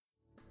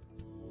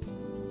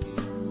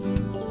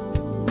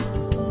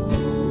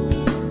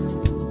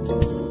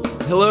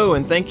Hello,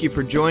 and thank you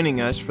for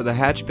joining us for the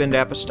Hatchbend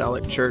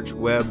Apostolic Church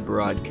web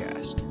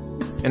broadcast.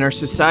 In our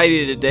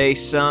society today,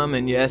 some,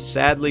 and yes,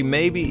 sadly,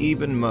 maybe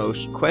even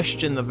most,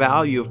 question the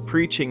value of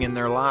preaching in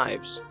their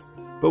lives.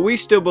 But we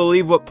still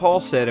believe what Paul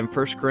said in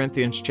 1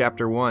 Corinthians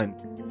chapter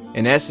 1.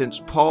 In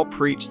essence, Paul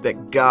preached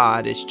that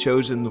God has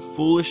chosen the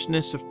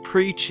foolishness of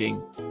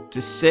preaching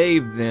to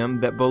save them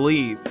that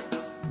believe.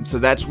 And so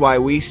that's why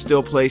we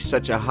still place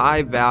such a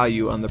high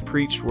value on the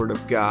preached Word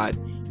of God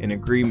in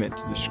agreement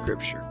to the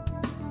Scripture.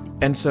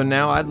 And so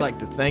now I'd like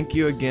to thank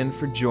you again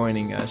for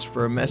joining us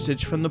for a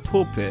message from the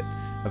pulpit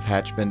of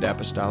Hatchbend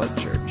Apostolic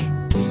Church.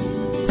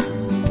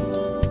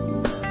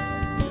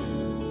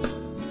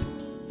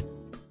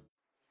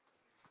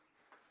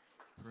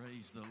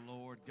 Praise the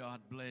Lord. God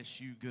bless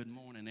you. Good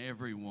morning,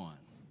 everyone.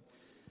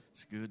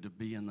 It's good to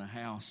be in the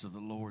house of the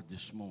Lord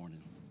this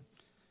morning.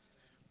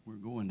 We're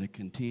going to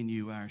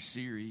continue our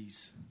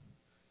series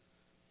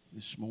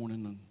this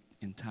morning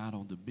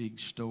entitled The Big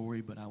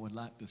Story, but I would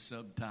like to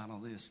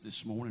subtitle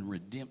this morning,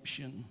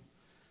 Redemption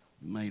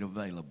Made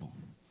Available.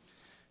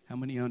 How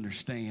many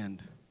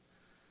understand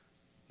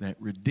that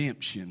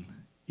redemption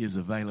is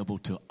available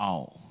to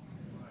all?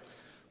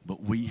 But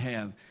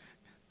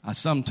I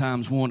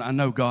sometimes wonder, I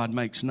know God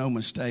makes no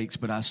mistakes,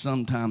 but I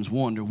sometimes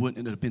wonder,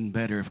 wouldn't it have been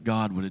better if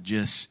God would have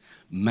just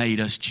made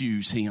us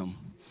choose Him?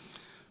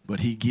 But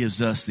He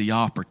gives us the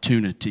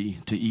opportunity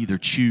to either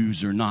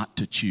choose or not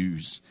to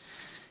choose.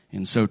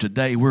 And so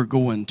today we're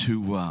going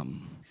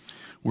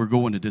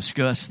to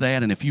discuss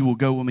that. And if you will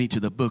go with me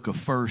to the book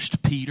of 1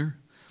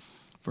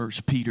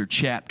 Peter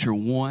chapter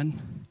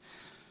 1.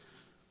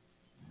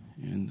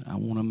 And I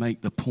want to make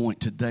the point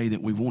today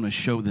that we want to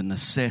show the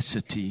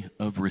necessity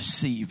of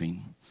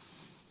receiving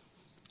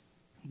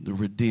the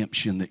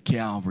redemption that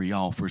Calvary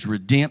offers.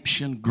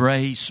 Redemption,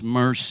 grace,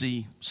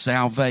 mercy,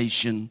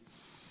 salvation,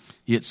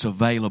 it's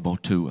available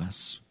to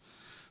us.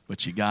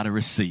 But you got to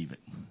receive it.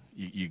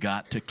 You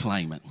got to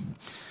claim it.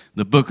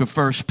 The book of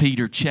 1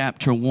 Peter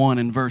chapter 1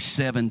 and verse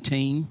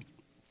 17.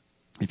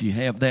 If you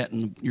have that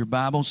in your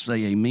Bible,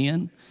 say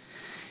amen.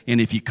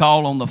 And if you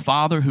call on the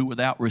Father, who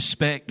without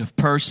respect of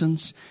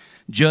persons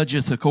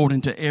judgeth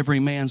according to every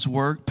man's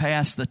work,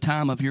 pass the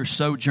time of your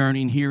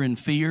sojourning here in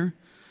fear.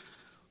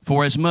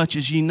 For as much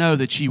as ye know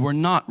that ye were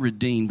not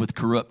redeemed with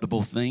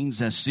corruptible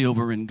things, as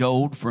silver and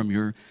gold, from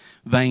your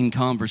vain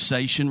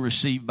conversation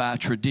received by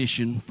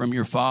tradition from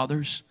your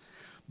fathers,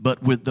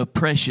 but with the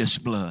precious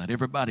blood.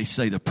 Everybody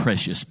say the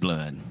precious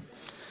blood.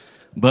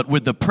 But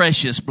with the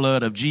precious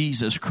blood of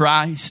Jesus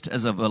Christ,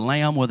 as of a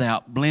lamb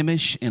without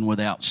blemish and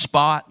without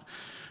spot,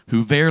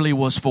 who verily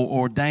was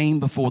foreordained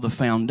before the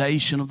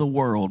foundation of the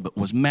world, but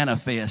was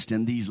manifest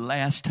in these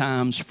last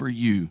times for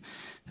you.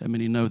 How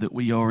many know that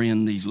we are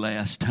in these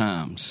last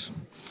times?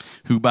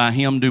 Who by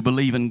Him do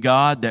believe in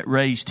God, that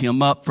raised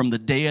Him up from the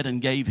dead and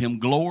gave Him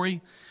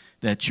glory,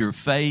 that your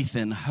faith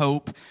and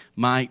hope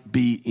might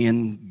be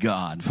in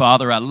God.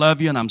 Father, I love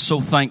you, and I'm so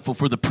thankful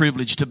for the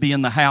privilege to be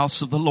in the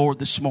house of the Lord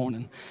this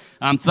morning.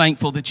 I'm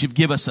thankful that you've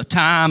given us a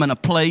time and a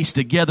place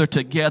to gather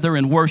together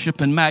and worship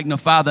and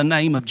magnify the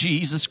name of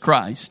Jesus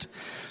Christ.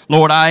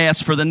 Lord, I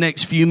ask for the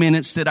next few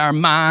minutes that our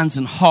minds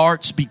and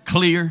hearts be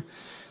clear,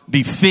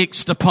 be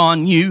fixed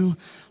upon you.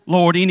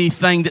 Lord,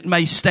 anything that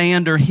may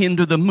stand or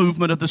hinder the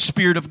movement of the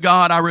Spirit of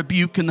God, I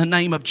rebuke in the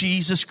name of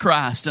Jesus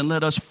Christ, and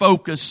let us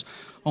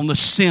focus on the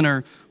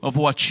center of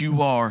what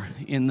you are.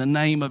 In the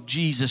name of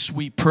Jesus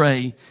we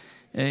pray.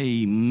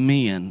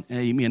 Amen.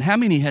 Amen. How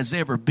many has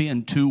ever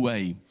been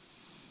to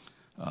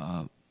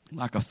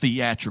like a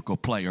theatrical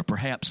play, or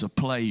perhaps a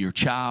play, your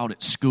child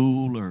at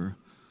school, or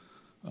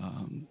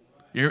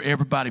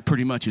everybody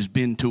pretty much has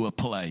been to a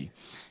play?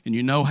 And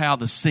you know how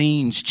the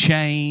scenes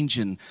change,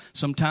 and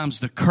sometimes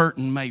the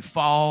curtain may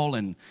fall,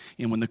 and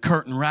when the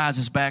curtain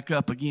rises back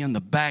up again,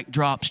 the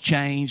backdrop's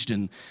changed,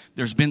 and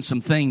there's been some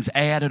things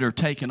added or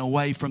taken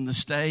away from the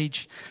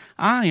stage.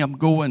 I am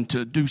going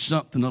to do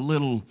something a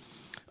little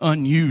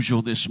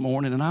unusual this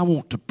morning, and I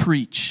want to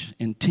preach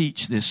and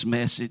teach this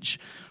message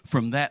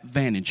from that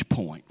vantage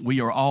point. We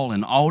are all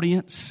an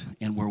audience,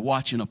 and we're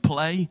watching a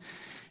play,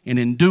 and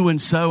in doing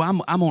so,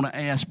 I'm going to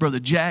ask Brother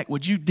Jack,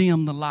 would you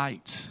dim the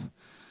lights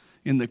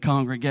in the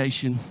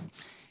congregation?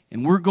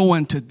 And we're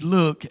going to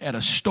look at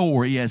a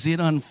story as it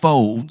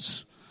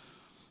unfolds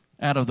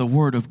out of the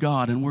Word of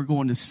God, and we're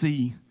going to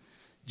see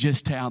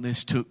just how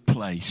this took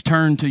place.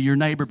 Turn to your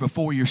neighbor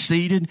before you're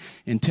seated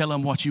and tell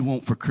them what you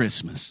want for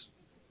Christmas.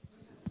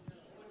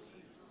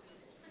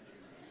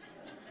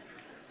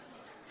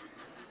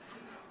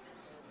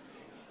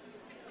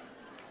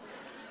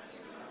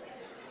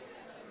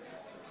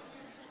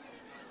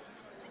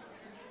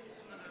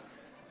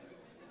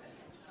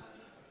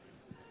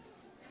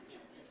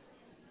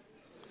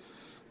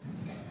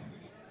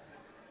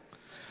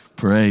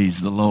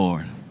 Praise the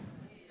Lord.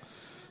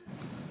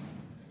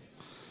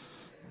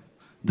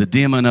 The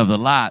dimming of the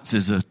lights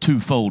is a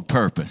twofold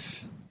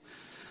purpose.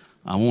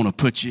 I want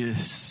to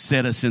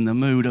set us in the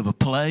mood of a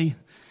play,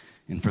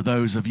 and for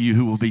those of you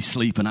who will be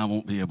sleeping, I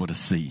won't be able to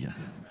see you.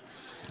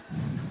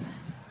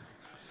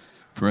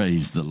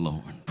 Praise the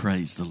Lord.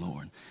 Praise the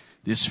Lord.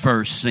 this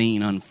first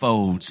scene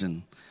unfolds,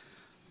 and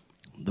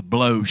the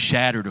blow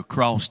shattered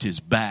across his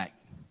back.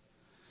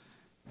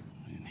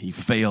 And he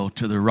fell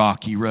to the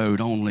rocky road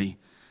only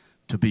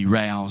to be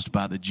roused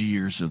by the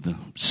jeers of the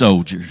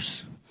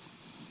soldiers.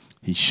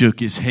 He shook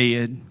his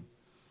head.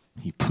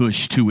 He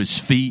pushed to his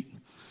feet,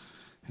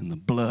 and the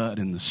blood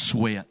and the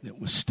sweat that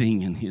was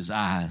stinging his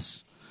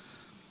eyes.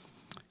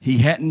 He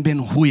hadn't been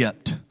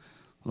whipped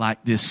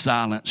like this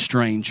silent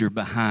stranger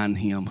behind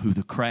him who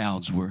the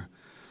crowds were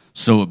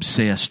so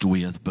obsessed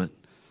with, but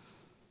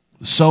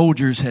the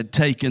soldiers had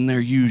taken their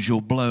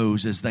usual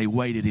blows as they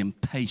waited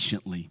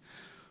impatiently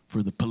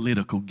for the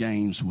political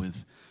games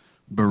with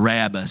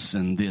Barabbas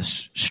and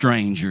this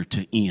stranger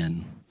to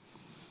end.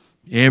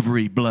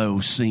 Every blow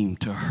seemed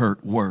to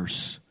hurt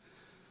worse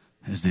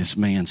as this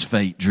man's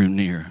fate drew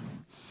near.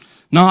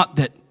 Not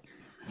that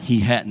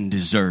he hadn't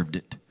deserved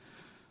it.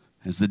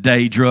 As the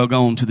day drug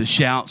on to the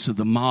shouts of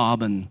the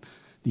mob and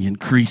the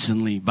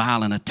increasingly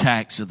violent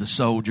attacks of the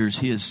soldiers,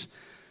 his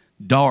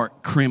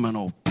dark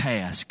criminal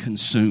past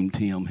consumed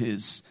him.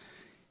 His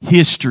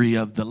history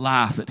of the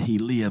life that he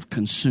lived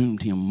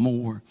consumed him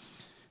more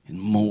and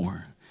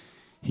more.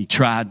 He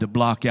tried to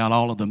block out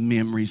all of the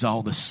memories,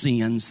 all the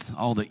sins,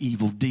 all the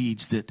evil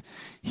deeds that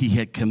he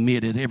had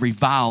committed, every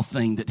vile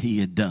thing that he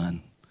had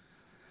done.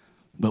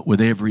 But with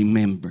every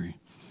memory,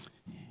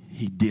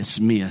 he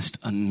dismissed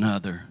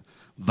another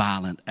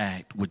violent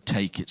act would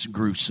take its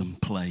gruesome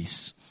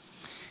place.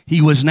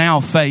 He was now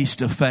face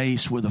to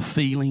face with a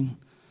feeling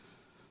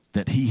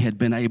that he had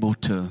been able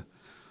to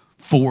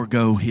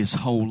forego his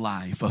whole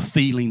life, a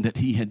feeling that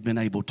he had been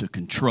able to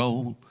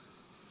control,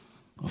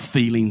 a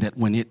feeling that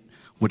when it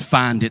would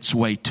find its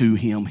way to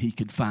him, he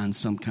could find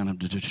some kind of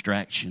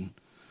distraction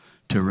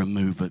to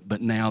remove it.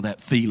 But now that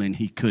feeling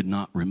he could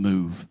not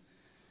remove,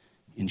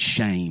 and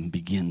shame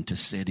began to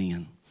set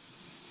in.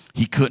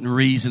 He couldn't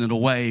reason it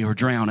away or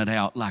drown it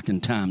out like in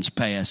times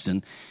past,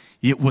 and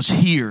it was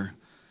here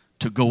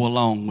to go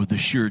along with the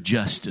sure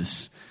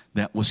justice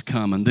that was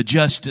coming, the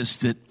justice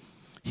that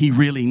he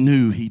really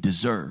knew he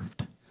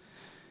deserved.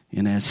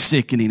 And as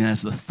sickening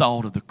as the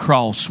thought of the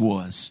cross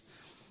was,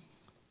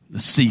 the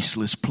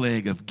ceaseless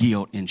plague of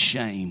guilt and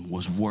shame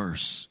was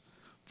worse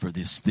for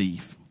this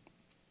thief.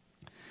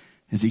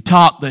 As he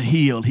topped the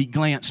hill, he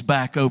glanced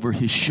back over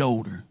his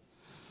shoulder,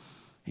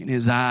 and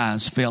his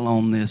eyes fell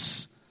on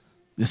this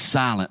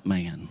silent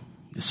man,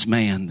 this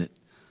man that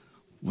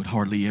would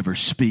hardly ever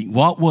speak.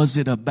 What was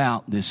it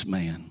about this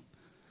man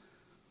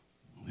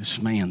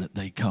that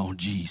they called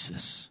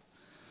Jesus,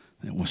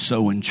 that was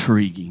so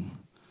intriguing,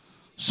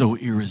 so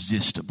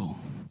irresistible?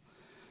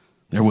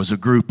 There was a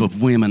group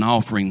of women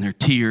offering their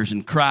tears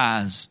and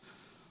cries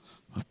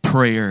of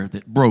prayer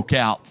that broke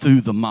out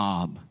through the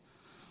mob.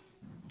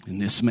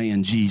 And this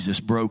man, Jesus,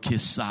 broke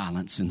his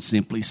silence and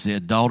simply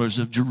said, "Daughters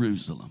of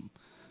Jerusalem,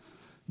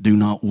 do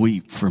not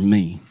weep for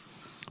me,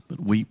 but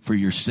weep for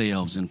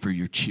yourselves and for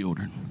your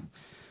children."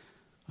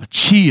 A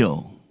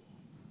chill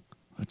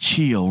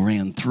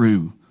ran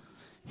through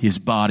his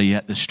body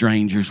at the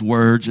stranger's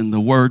words, and the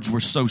words were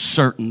so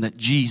certain that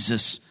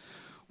Jesus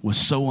was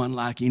so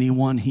unlike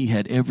anyone he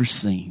had ever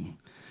seen,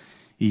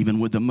 even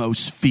with the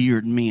most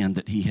feared men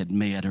that he had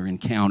met or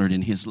encountered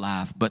in his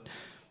life.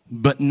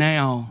 But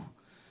now,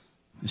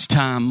 as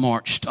time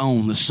marched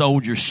on, the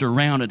soldiers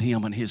surrounded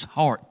him, and his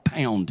heart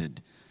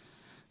pounded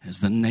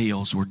as the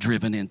nails were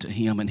driven into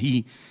him, and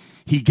he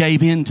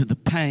gave in to the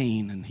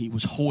pain, and he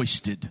was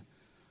hoisted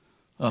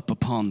up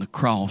upon the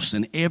cross,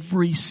 and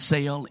every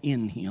cell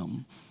in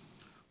him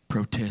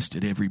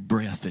protested every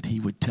breath that he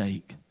would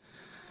take.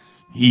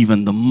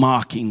 Even the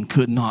mocking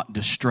could not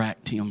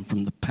distract him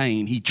from the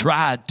pain. He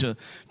tried to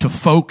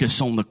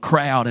focus on the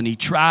crowd, and he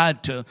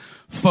tried to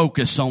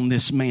focus on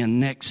this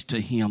man next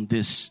to him,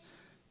 this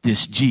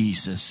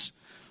Jesus,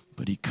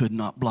 but he could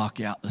not block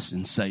out the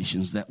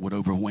sensations that would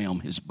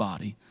overwhelm his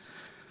body.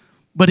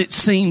 But it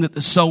seemed that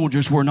the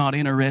soldiers were not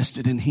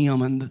interested in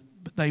him,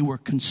 but they were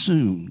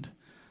consumed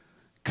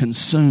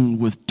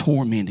with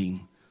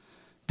tormenting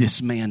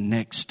this man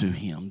next to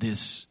him,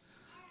 this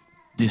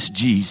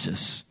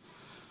Jesus.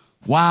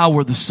 Why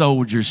were the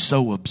soldiers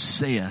so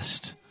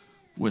obsessed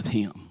with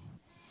him?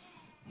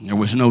 There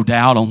was no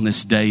doubt on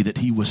this day that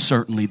he was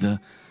certainly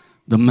the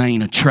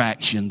main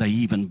attraction. They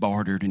even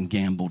bartered and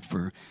gambled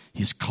for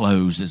his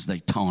clothes as they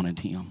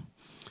taunted him.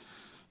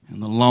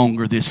 And the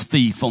longer this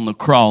thief on the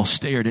cross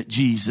stared at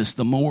Jesus,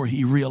 the more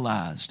he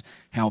realized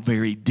how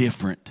very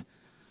different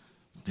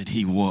that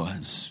he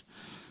was.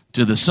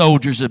 To the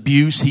soldiers'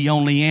 abuse, he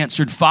only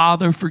answered,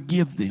 "Father,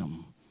 forgive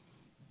them,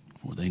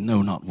 for they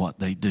know not what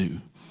they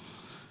do."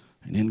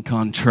 And in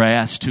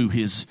contrast to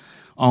his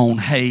own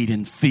hate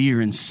and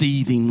fear and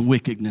seething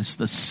wickedness,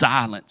 the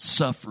silent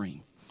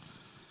suffering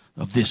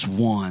of this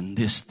one,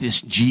 this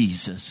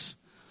Jesus,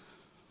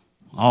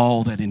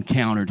 all that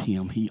encountered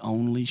him, he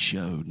only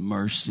showed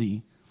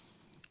mercy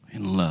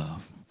and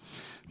love.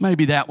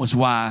 Maybe that was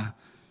why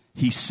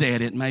he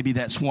said it. Maybe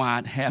that's why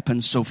it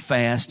happened so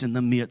fast in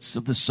the midst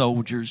of the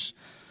soldiers'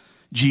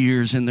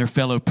 jeers and their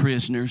fellow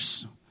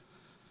prisoners.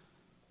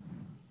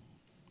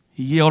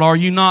 He yelled, "Are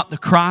you not the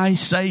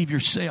Christ? Save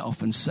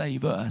yourself and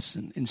save us."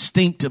 And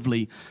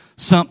instinctively,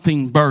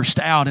 something burst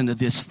out into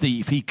this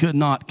thief. He could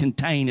not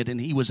contain it, and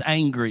he was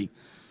angry.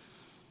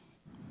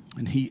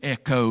 And he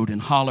echoed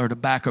and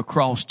hollered back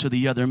across to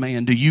the other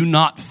man, "Do you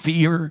not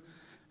fear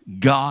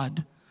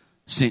God,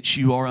 since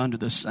you are under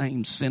the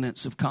same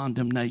sentence of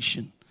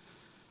condemnation?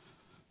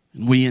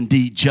 And we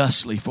indeed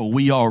justly, for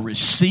we are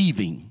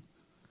receiving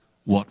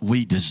what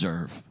we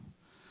deserve.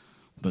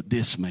 But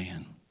this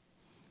man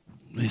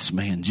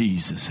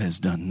Jesus has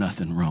done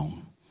nothing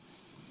wrong."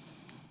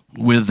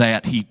 With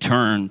that, he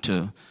turned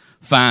to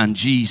find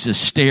Jesus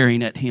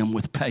staring at him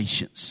with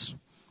patience.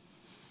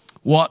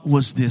 What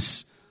was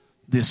this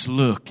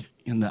look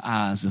in the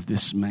eyes of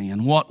this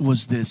man? What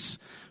was this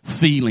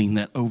feeling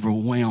that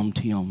overwhelmed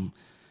him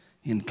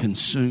and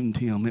consumed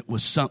him? It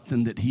was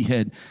something that he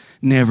had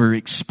never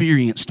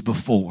experienced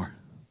before.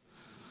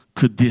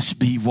 Could this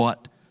be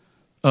what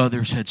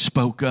others had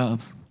spoke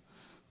of?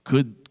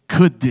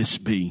 Could this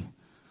be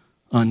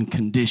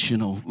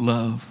unconditional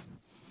love?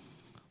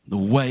 The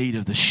weight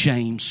of the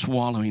shame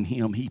swallowing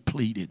him, he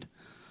pleaded,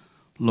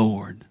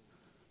 "Lord,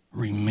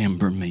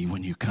 remember me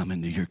when you come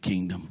into your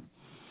kingdom."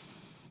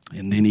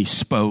 And then he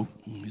spoke.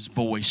 His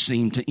voice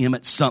seemed to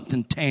emit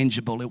something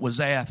tangible. It was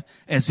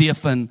as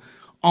if an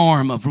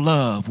arm of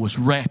love was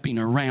wrapping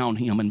around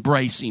him,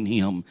 embracing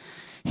him.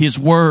 His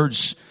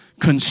words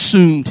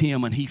consumed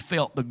him, and he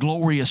felt the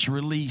glorious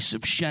release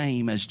of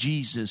shame as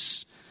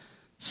Jesus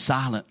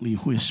silently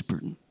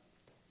whispered,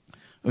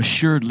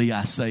 "Assuredly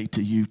I say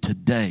to you,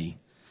 today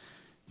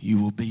you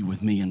will be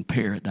with me in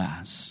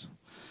paradise."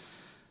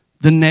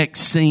 The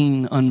next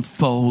scene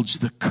unfolds.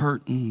 The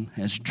curtain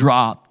has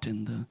dropped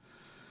and the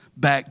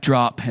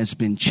backdrop has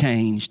been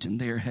changed, and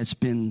there has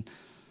been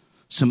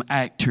some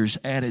actors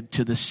added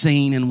to the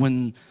scene. And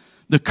when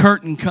the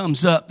curtain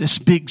comes up, this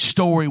big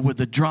story with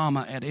the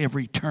drama at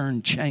every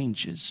turn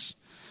changes.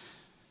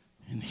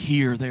 And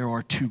here there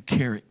are two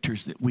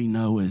characters that we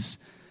know as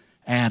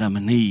Adam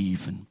and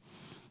Eve, and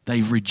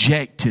they've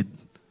rejected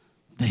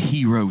the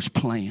hero's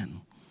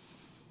plan.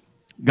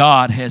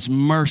 God has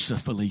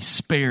mercifully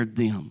spared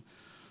them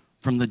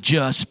from the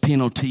just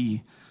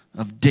penalty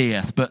of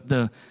death, but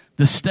the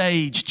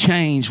stage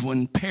changed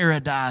when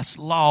paradise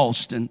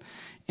lost and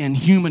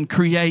human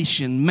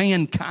creation,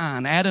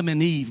 mankind, Adam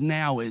and Eve,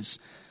 now is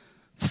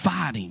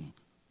fighting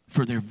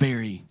for their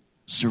very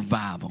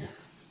survival.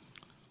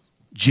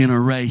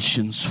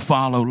 Generations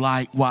follow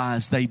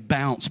likewise. They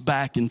bounce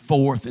back and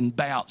forth in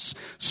bouts.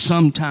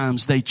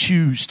 Sometimes they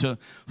choose to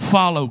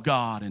follow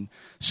God, and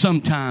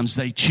sometimes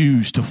they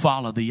choose to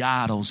follow the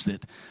idols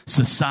that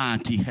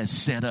society has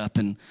set up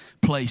and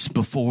placed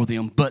before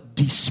them. But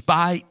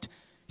despite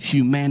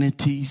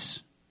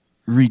humanity's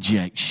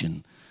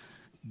rejection,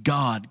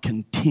 God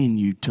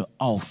continued to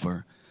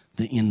offer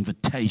the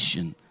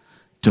invitation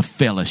to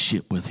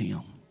fellowship with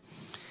him.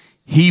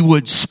 He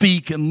would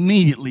speak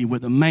immediately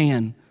with a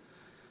man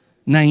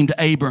named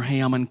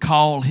Abraham and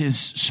call his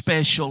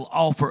special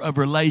offer of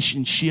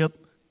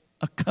relationship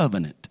a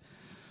covenant.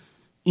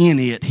 In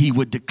it, he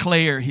would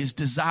declare his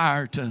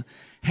desire to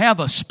have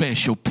a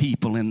special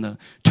people, and the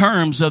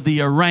terms of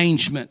the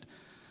arrangement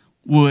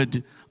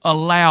would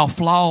allow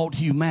flawed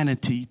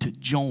humanity to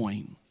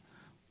join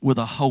with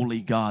a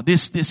holy God.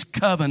 This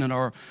covenant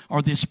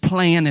or this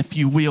plan, if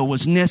you will,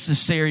 was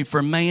necessary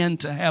for man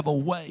to have a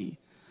way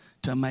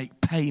to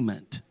make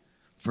payment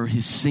for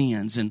his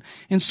sins. And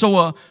so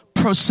a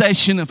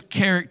procession of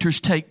characters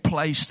take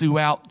place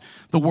throughout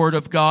the Word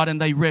of God,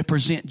 and they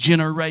represent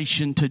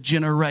generation to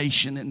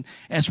generation. And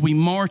as we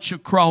march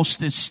across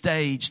this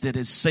stage that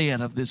is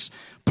set of this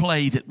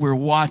play that we're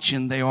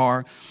watching, there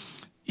are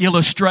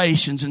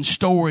illustrations and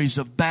stories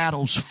of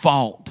battles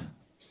fought,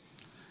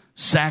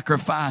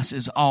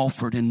 sacrifices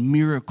offered, and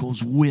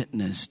miracles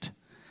witnessed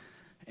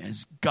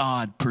as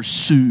God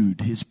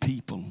pursued his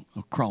people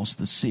across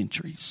the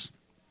centuries.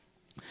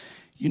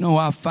 You know,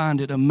 I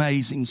find it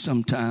amazing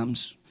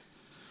sometimes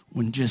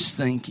when just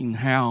thinking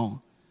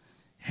how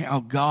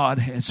God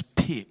has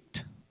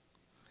picked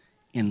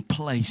and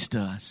placed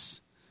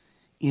us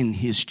in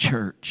his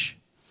church.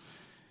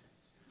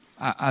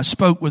 I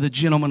spoke with a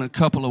gentleman a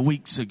couple of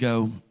weeks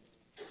ago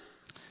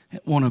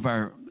at one of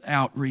our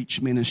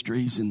outreach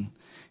ministries, and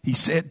he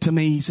said to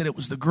me, it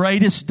was the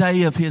greatest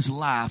day of his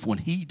life when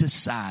he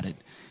decided.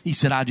 He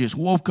said, I just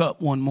woke up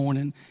one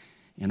morning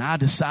and I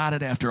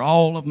decided, after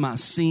all of my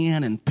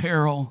sin and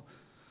peril,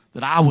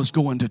 that I was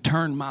going to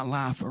turn my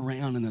life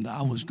around and that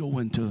I was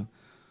going to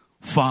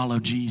follow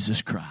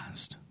Jesus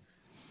Christ.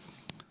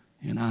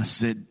 And I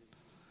said,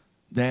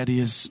 that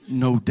is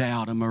no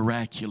doubt a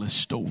miraculous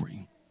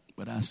story.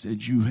 But I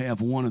said, you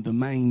have one of the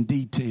main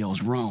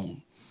details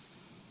wrong.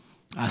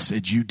 I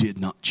said, you did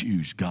not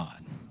choose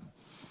God.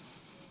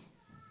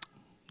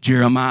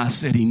 Jeremiah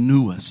said he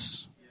knew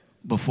us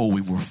before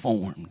we were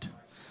formed.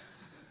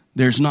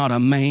 There's not a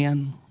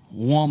man,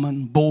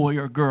 woman, boy,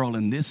 or girl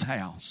in this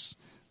house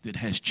that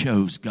has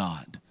chose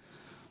God.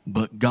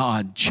 But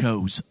God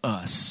chose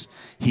us.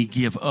 He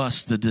gave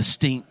us the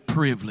distinct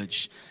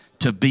privilege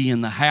to be in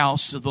the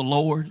house of the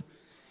Lord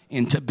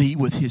and to be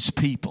with His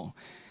people.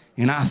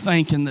 And I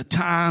think in the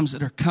times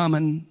that are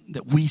coming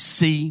that we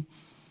see,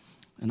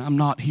 and I'm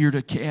not here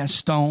to cast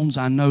stones.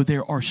 I know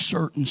there are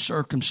certain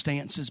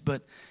circumstances,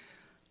 but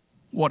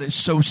what is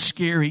so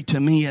scary to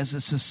me as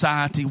a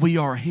society, we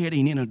are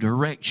heading in a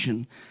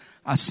direction.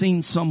 I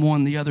seen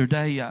someone the other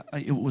day,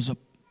 it was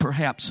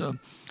perhaps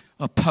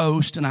a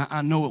post, and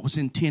I know it was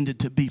intended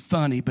to be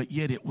funny, but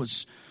yet it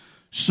was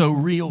so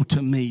real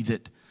to me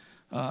that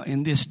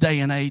in this day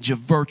and age of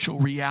virtual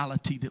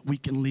reality that we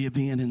can live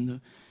in and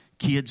the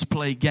kids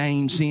play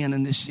games in,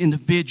 and this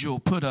individual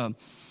put a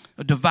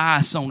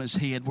device on his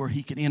head where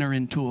he could enter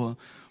into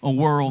a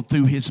world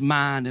through his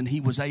mind, and he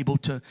was able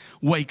to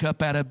wake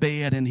up out of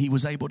bed and he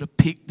was able to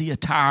pick the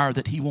attire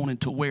that he wanted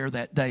to wear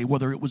that day,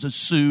 whether it was a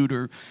suit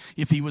or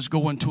if he was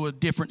going to a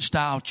different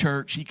style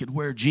church, he could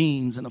wear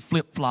jeans and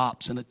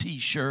flip-flops and a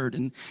t-shirt,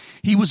 and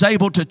he was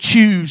able to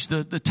choose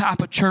the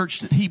type of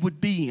church that he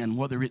would be in,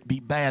 whether it be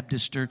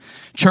Baptist or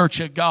Church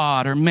of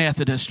God or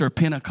Methodist or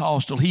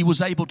Pentecostal. He was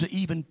able to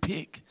even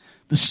pick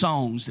the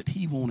songs that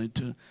he wanted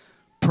to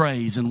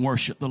praise and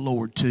worship the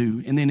Lord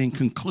to. And then in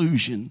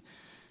conclusion,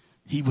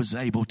 he was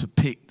able to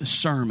pick the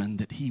sermon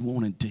that he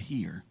wanted to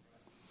hear.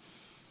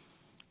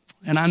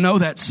 And I know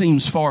that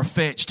seems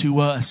far-fetched to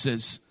us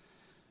as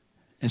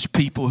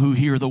people who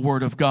hear the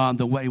Word of God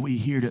the way we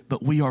hear it,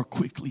 but we are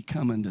quickly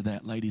coming to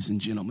that, ladies and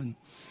gentlemen.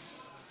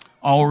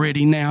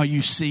 Already now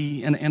you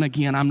see, and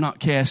again, I'm not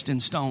casting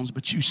stones,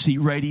 but you see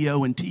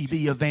radio and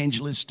TV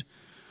evangelists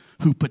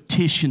who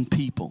petition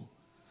people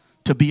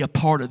to be a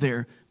part of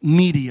their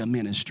media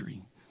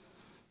ministry.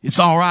 It's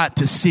all right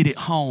to sit at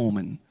home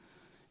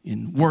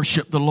and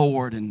worship the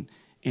Lord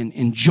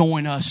and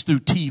join us through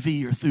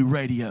TV or through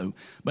radio.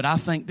 But I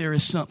think there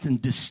is something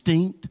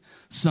distinct,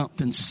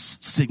 something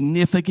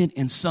significant,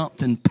 and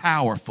something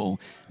powerful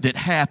that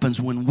happens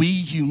when we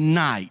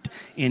unite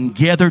and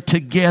gather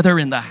together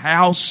in the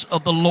house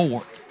of the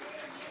Lord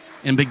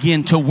and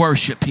begin to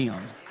worship Him.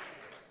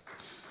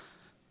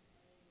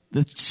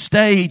 The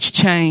stage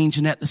change,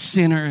 and at the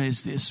center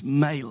is this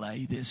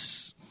melee,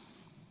 this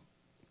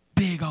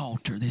big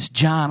altar, this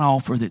giant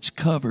altar that's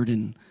covered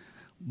in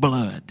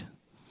blood.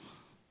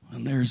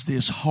 And there's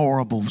this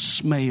horrible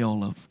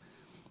smell of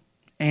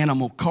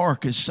animal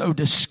carcass, so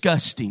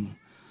disgusting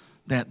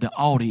that the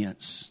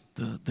audience,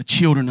 the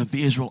children of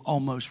Israel,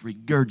 almost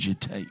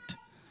regurgitate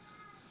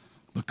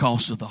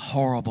because of the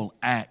horrible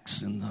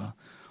acts and the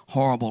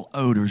horrible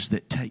odors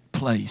that take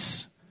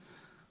place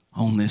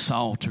on this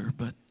altar.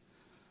 But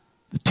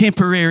the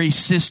temporary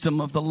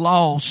system of the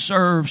law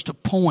serves to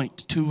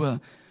point to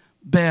a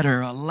better,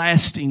 a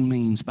lasting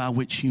means by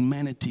which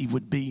humanity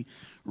would be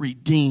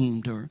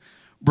redeemed or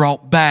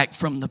brought back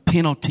from the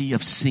penalty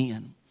of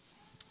sin.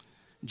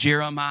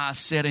 Jeremiah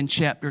said in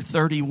chapter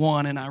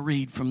 31, and I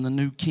read from the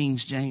New King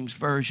James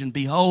Version,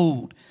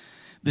 "Behold,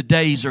 the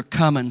days are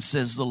coming,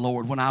 says the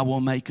Lord, when I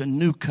will make a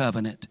new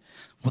covenant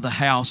with the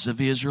house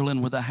of Israel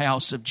and with the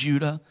house of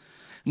Judah,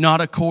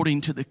 not according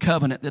to the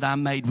covenant that I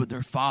made with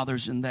their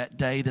fathers in that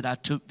day that I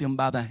took them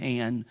by the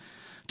hand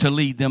to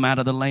lead them out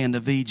of the land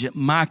of Egypt,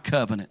 my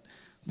covenant,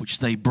 which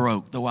they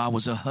broke, though I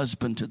was a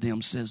husband to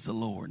them, says the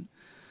Lord.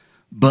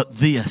 But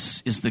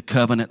this is the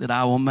covenant that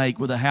I will make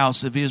with the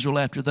house of Israel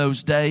after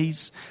those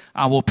days.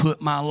 I will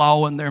put my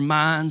law in their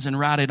minds and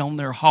write it on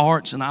their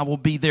hearts, and I will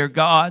be their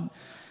God,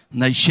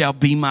 and they shall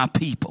be my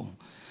people.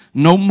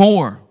 No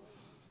more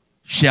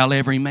shall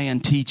every man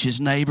teach his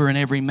neighbor and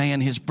every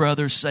man his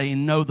brother,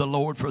 saying, Know the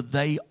Lord, for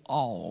they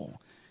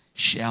all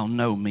shall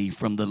know me,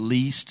 from the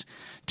least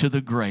to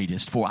the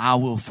greatest. For I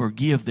will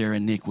forgive their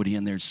iniquity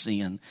and their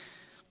sin,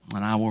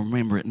 and I will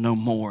remember it no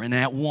more." And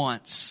at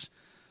once,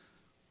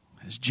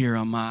 as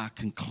Jeremiah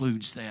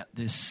concludes that,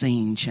 this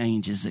scene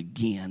changes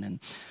again. And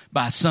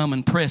by some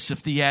impressive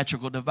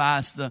theatrical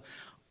device, the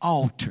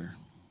altar,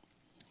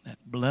 that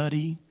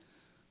bloody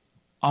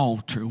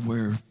altar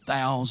where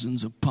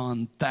thousands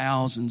upon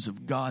thousands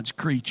of God's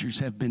creatures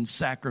have been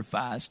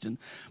sacrificed and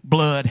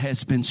blood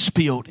has been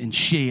spilt and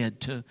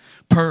shed to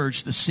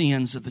purge the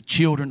sins of the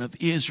children of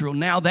Israel,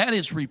 now that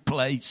is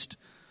replaced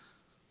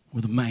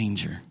with a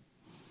manger.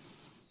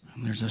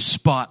 And there's a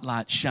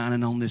spotlight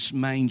shining on this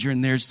manger,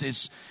 and there's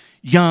this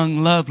young,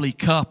 lovely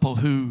couple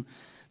who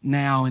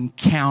now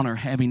encounter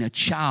having a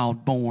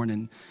child born.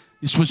 And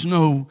this was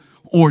no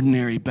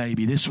ordinary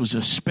baby. This was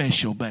a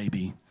special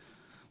baby.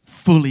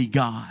 Fully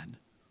God,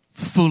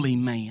 fully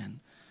man.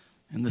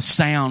 And the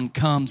sound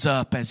comes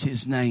up as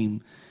his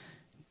name,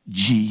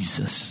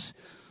 Jesus.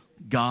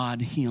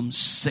 God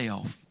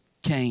Himself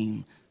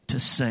came to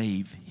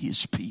save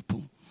His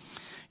people.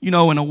 You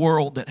know, in a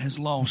world that has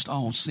lost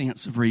all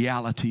sense of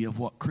reality of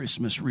what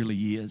Christmas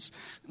really is,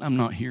 and I'm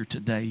not here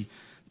today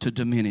to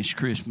diminish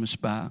Christmas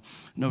by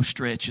no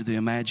stretch of the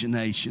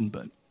imagination,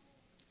 but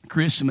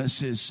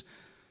Christmas is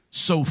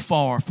so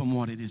far from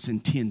what it is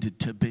intended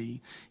to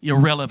be.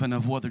 Irrelevant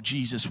of whether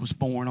Jesus was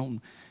born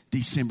on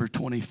December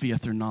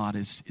 25th or not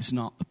is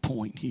not the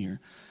point here.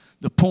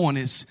 The point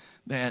is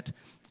that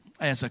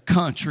as a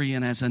country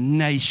and as a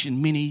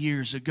nation many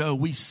years ago,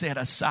 we set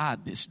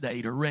aside this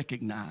day to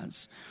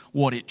recognize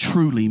what it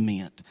truly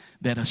meant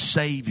that a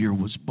Savior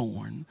was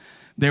born.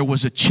 There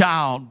was a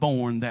child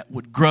born that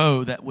would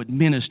grow, that would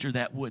minister,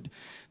 that would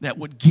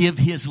give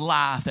his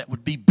life, that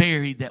would be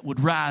buried, that would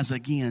rise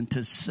again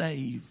to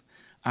save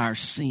our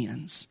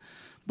sins.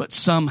 But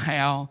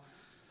somehow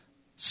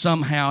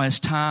as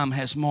time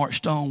has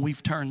marched on,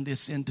 we've turned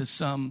this into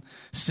some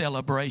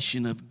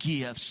celebration of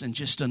gifts and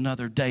just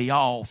another day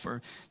off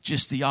or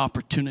just the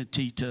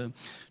opportunity to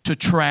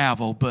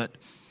travel. But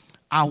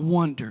I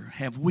wonder,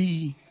 have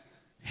we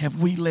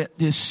let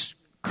this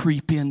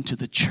creep into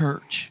the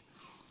church?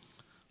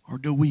 Or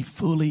do we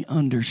fully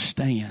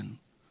understand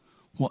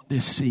what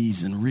this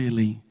season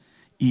really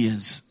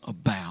is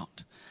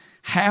about?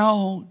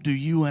 How do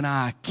you and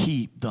I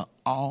keep the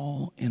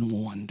awe and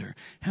wonder?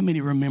 How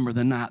many remember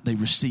the night they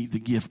received the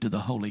gift of the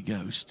Holy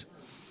Ghost?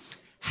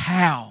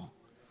 How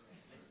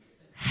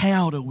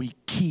do we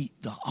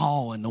keep the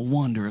awe and the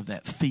wonder of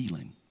that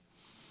feeling?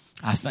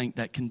 I think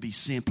that can be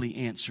simply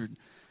answered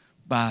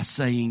by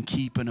saying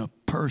keeping a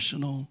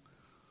personal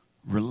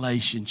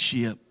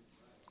relationship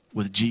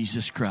with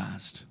Jesus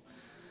Christ.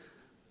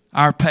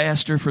 Our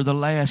pastor for the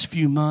last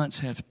few months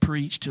has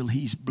preached till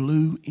he's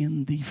blue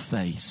in the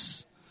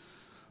face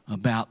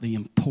about the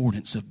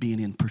importance of being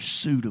in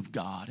pursuit of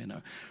God and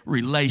a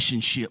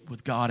relationship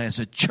with God. As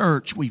a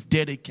church, we've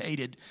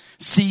dedicated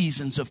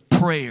seasons of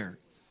prayer,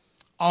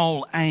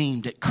 all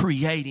aimed at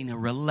creating a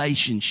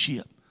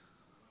relationship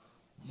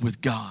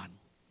with God.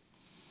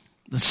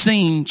 The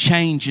scene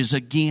changes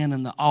again,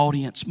 and the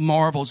audience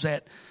marvels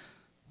at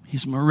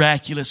his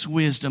miraculous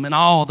wisdom and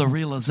all the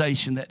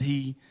realization that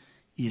he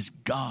is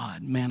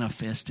God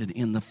manifested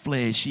in the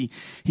flesh.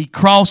 He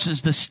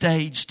crosses the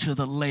stage to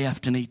the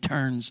left and he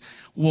turns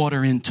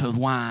water into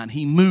wine.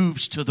 He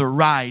moves to the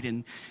right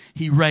and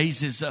he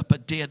raises up a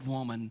dead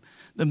woman.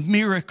 The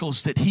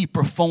miracles that he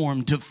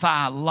performed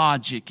defy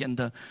logic, and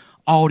the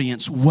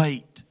audience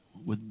wait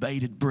with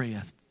bated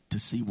breath to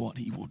see what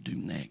he will do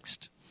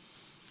next.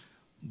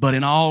 But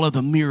in all of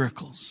the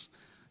miracles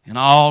and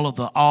all of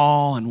the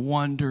awe and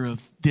wonder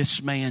of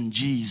this man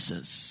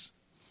Jesus,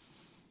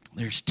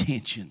 there's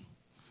tension.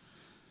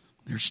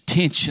 There's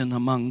tension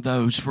among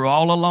those, for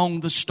all along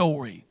the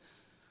story,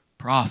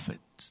 prophet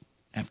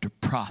after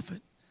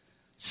prophet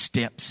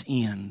steps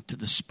into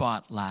the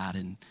spotlight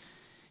and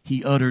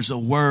he utters a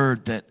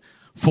word that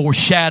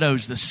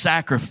foreshadows the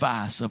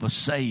sacrifice of a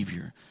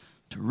Savior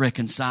to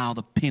reconcile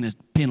the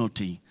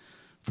penalty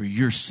for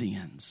your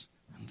sins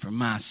and for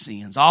my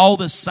sins. All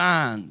the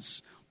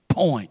signs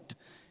point,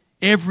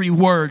 every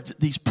word that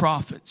these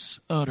prophets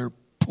utter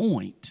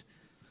point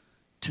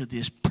to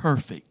this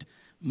perfect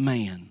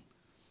man.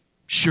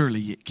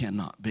 Surely it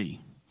cannot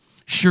be.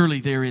 Surely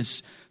there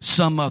is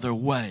some other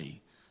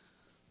way.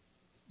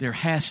 There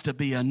has to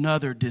be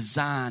another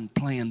design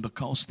plan,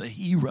 because the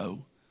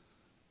hero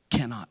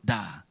cannot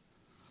die.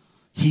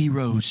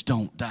 Heroes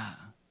don't die.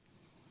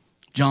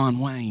 John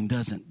Wayne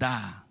doesn't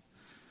die.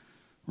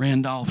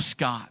 Randolph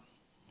Scott,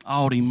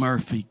 Audie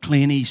Murphy,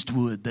 Clint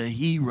Eastwood, the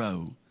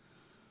hero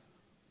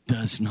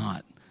does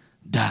not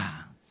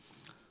die.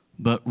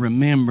 But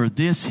remember,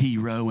 this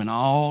hero in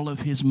all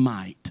of his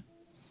might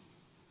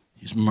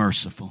is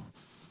merciful.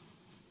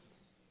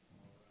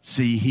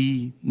 See,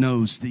 he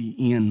knows the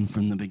end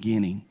from the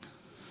beginning.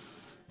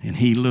 And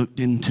he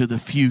looked into the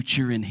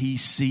future and he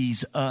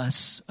sees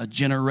us, a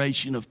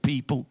generation of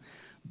people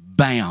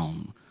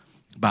bound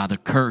by the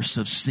curse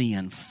of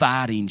sin,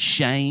 fighting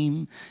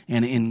shame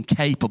and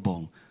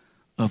incapable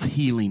of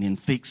healing and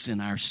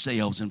fixing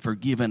ourselves and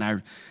forgiving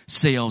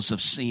ourselves of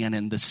sin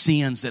and the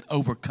sins that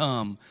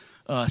overcome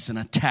us and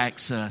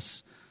attacks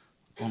us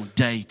on a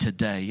day to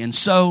day. And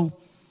so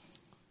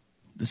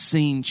the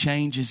scene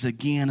changes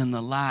again and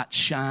the lights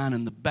shine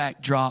and the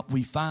backdrop,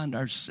 we find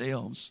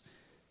ourselves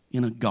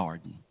in a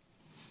garden.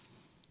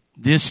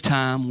 This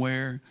time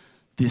where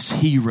this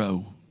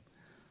hero,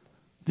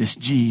 this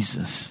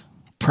Jesus,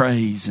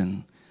 prays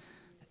in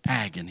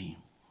agony.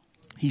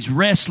 He's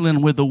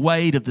wrestling with the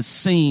weight of the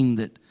scene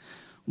that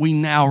we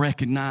now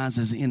recognize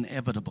as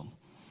inevitable.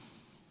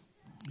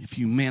 If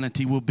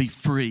humanity will be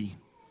free,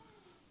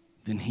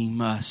 then he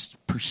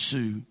must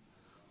pursue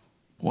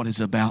what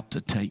is about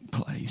to take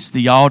place.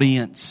 The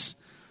audience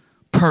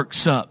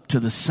perks up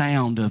to the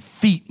sound of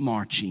feet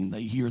marching.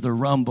 They hear the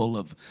rumble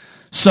of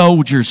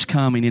soldiers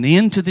coming. And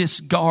into this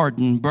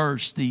garden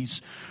burst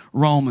these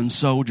Roman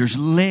soldiers,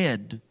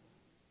 led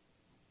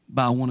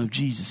by one of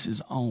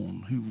Jesus'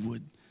 own, who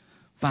would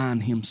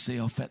find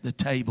himself at the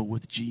table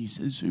with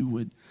Jesus, who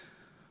would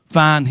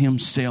find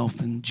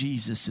himself in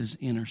Jesus'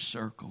 inner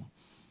circle.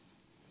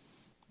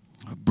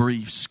 A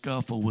brief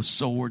scuffle with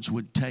swords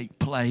would take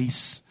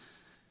place.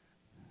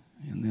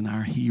 And then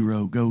our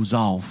hero goes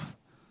off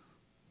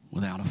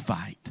without a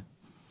fight,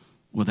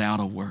 without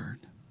a word.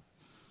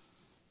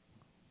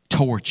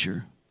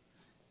 Torture,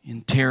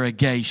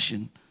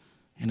 interrogation,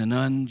 and an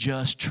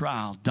unjust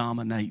trial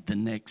dominate the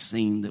next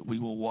scene that we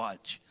will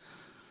watch.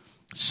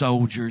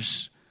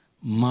 Soldiers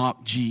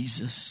mock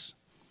Jesus.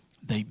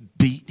 They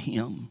beat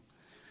him.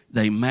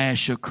 They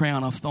mash a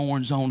crown of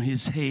thorns on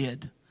his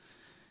head,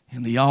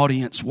 and the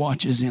audience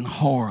watches in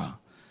horror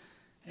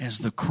as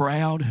the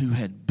crowd who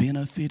had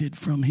benefited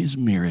from his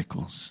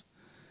miracles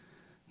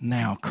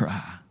now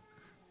cry,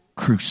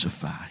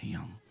 "Crucify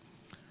him,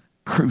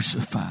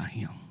 crucify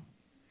him."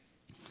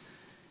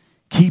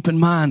 Keep in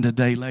mind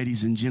today,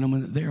 ladies and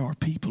gentlemen, that there are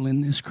people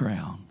in this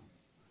crowd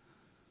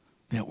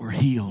that were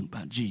healed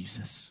by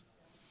Jesus.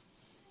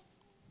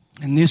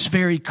 In this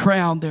very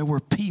crowd, there were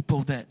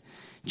people that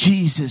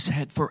Jesus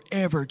had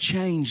forever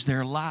changed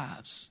their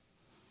lives.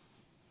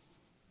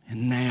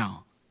 And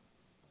now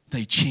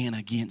they chant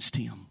against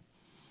him.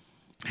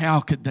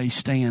 How could they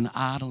stand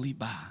idly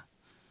by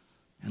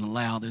and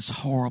allow this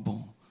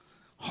horrible,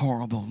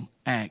 horrible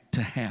act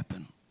to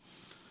happen?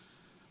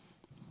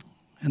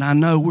 And I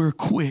know we're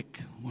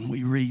quick when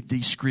we read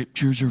these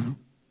scriptures, or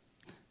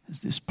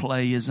as this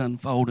play is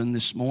unfolding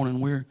this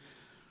morning, we're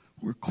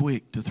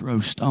quick to throw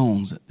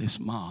stones at this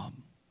mob.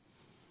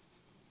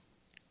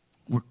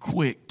 We're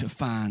quick to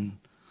find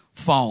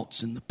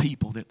faults in the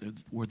people that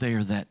were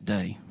there that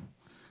day.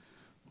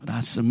 But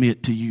I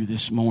submit to you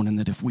this morning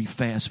that if we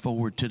fast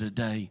forward to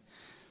today,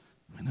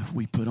 and if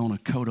we put on a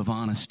coat of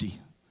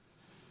honesty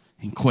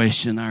and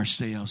question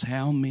ourselves,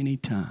 how many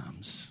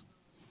times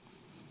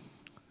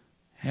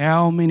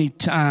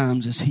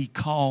has he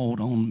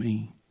called on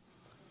me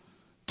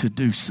to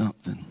do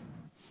something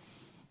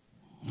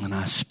and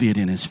I spit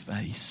in his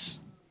face?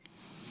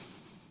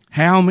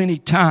 How many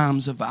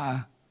times have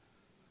I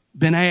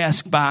been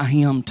asked by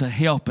him to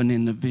help an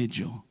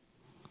individual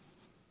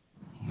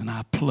and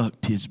I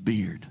plucked his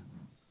beard?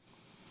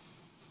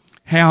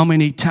 How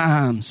many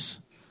times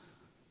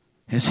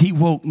has he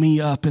woke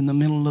me up in the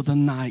middle of the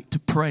night to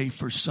pray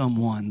for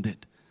someone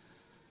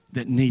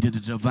that needed a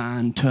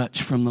divine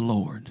touch from the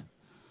Lord?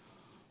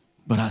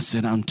 But I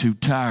said, "I'm too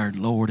tired,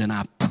 Lord," and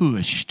I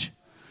pushed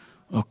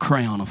a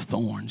crown of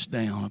thorns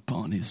down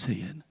upon his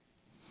head.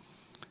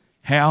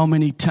 How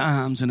many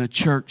times in a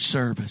church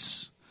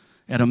service,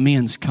 at a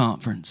men's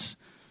conference,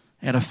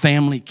 at a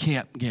family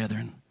camp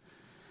gathering,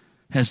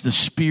 has the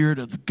Spirit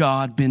of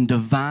God been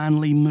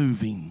divinely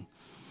moving,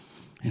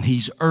 and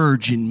he's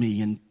urging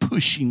me and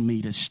pushing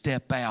me to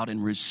step out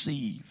and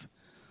receive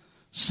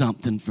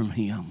something from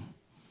him?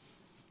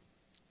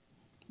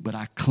 But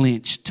I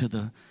clenched to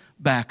the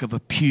back of a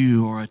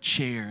pew or a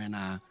chair and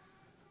I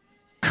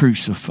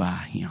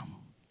crucify him.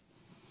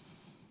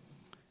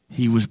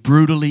 He was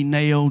brutally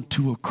nailed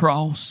to a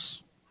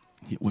cross.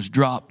 It was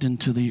dropped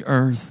into the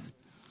earth.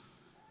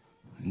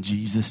 And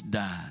Jesus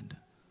died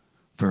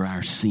for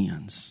our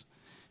sins.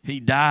 He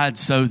died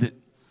so that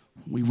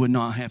we would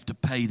not have to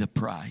pay the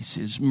price.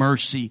 His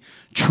mercy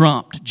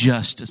trumped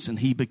justice, and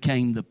he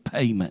became the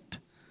payment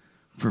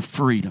for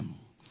freedom.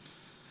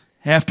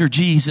 After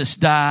Jesus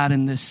died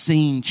and this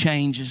scene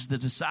changes, the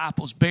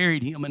disciples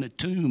buried him in a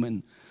tomb,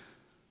 and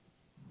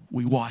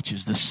we watch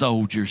as the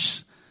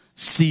soldiers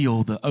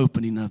seal the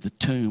opening of the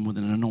tomb with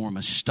an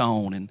enormous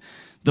stone. And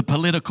the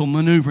political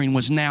maneuvering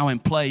was now in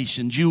place,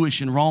 and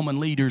Jewish and Roman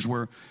leaders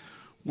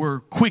were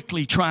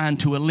quickly trying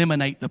to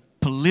eliminate the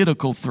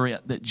political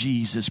threat that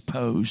Jesus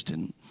posed.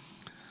 And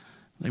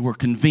they were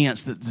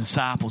convinced that the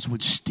disciples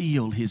would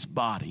steal his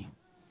body.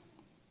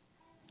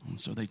 And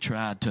so they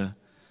tried to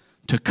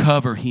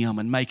cover him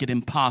and make it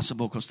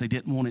impossible, because they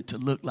didn't want it to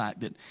look like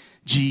that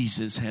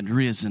Jesus had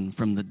risen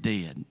from the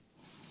dead.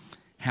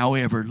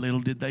 However,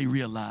 little did they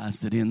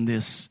realize that in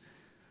this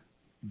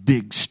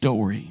big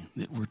story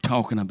that we're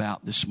talking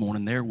about this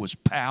morning, there was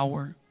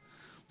power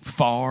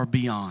far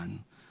beyond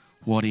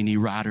what any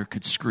writer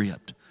could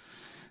script.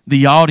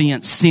 The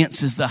audience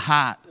senses the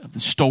height of the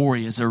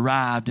story has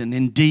arrived, and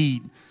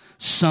indeed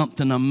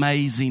something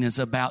amazing is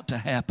about to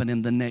happen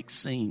in the next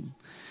scene.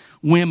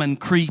 Women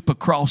creep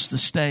across the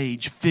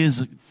stage,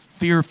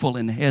 fearful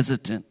and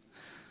hesitant.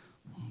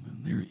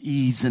 They're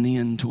easing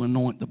in to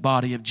anoint the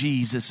body of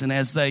Jesus. And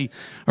as they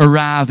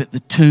arrive at the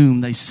tomb,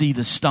 they see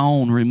the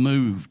stone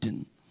removed.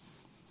 And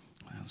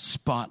the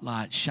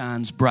spotlight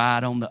shines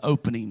bright on the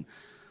opening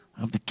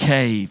of the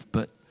cave.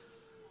 But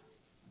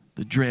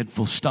the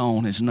dreadful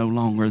stone is no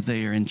longer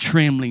there. And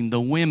trembling, the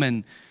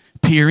women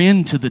peer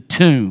into the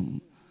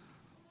tomb.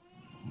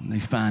 And they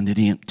find it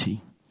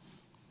empty.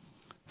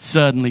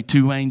 Suddenly,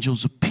 two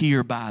angels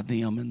appear by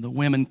them, and the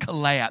women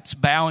collapse,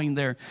 bowing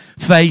their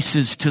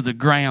faces to the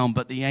ground.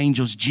 But the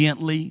angels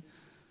gently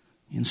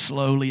and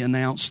slowly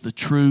announce the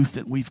truth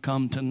that we've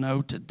come to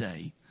know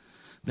today,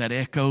 that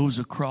echoes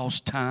across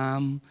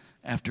time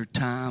after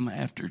time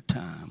after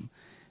time.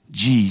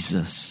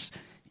 Jesus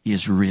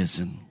is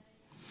risen.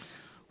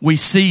 We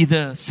see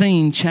the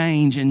scene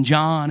change, and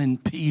John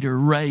and Peter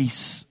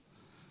race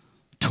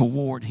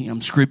toward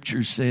him.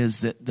 Scripture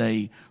says that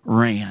they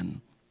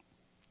ran.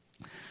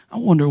 I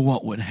wonder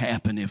what would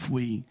happen if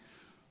we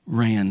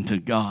ran to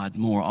God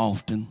more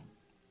often.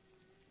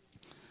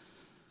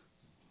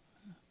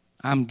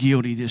 I'm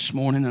guilty this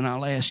morning, and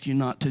I'll ask you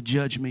not to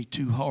judge me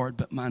too hard,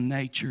 but my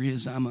nature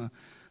is I'm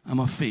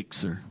a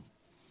fixer.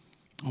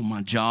 On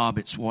my job,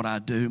 it's what I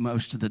do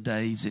most of the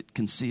days. It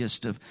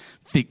consists of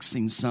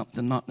fixing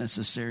something, not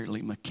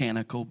necessarily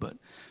mechanical, but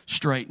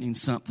straightening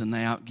something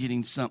out,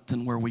 getting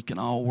something where we can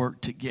all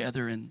work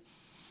together. And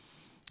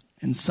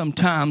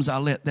sometimes I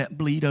let that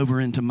bleed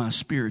over into my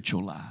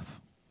spiritual life.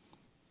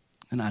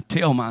 And I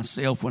tell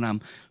myself when I'm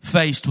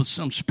faced with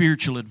some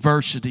spiritual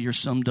adversity or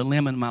some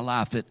dilemma in my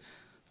life that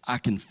I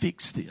can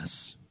fix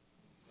this.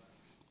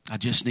 I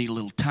just need a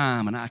little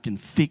time and I can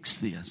fix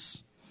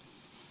this.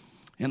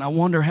 And I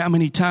wonder how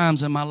many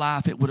times in my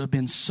life it would have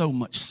been so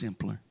much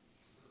simpler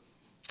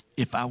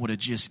if I would have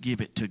just give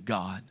it to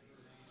God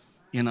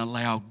and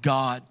allow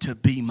God to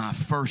be my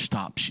first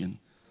option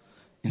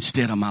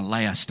instead of my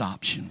last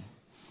option.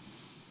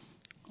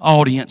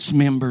 Audience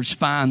members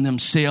find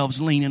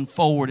themselves leaning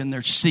forward in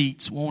their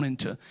seats, wanting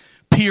to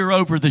peer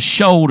over the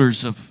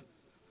shoulders of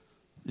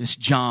this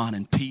John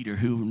and Peter,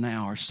 who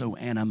now are so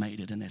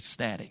animated and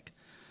ecstatic.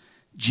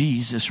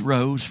 Jesus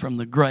rose from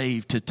the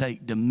grave to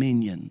take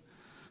dominion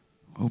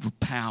over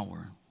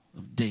power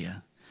of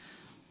death.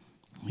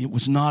 It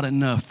was not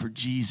enough for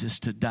Jesus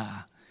to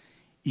die.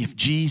 If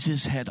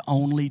Jesus had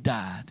only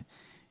died,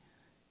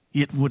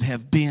 it would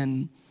have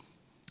been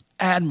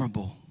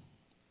admirable,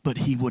 but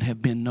he would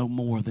have been no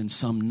more than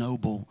some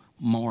noble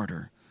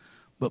martyr.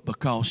 But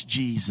because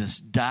Jesus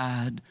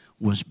died,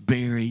 was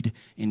buried,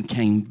 and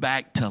came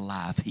back to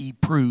life, he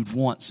proved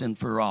once and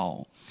for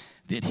all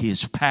that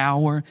his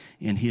power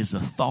and his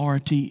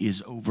authority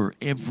is over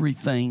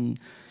everything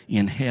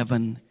in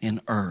heaven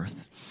and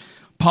earth.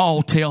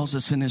 Paul tells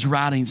us in his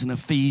writings in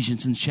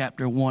Ephesians in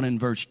chapter 1 and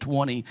verse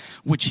 20,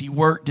 which he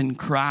worked in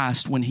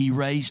Christ when he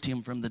raised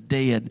him from the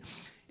dead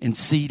and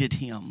seated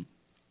him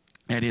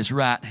at his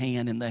right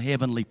hand in the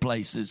heavenly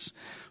places,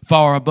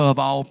 far above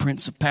all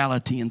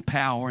principality and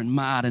power and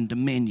might and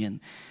dominion,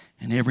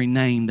 and every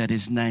name that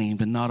is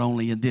named, and not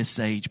only in this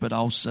age, but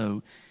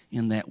also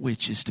in that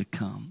which is to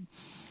come.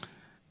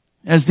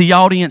 As the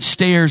audience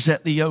stares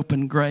at the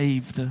open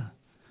grave,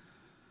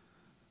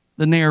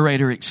 the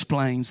narrator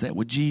explains that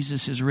with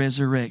Jesus'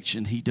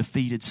 resurrection, he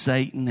defeated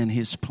Satan and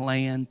his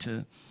plan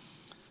to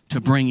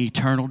bring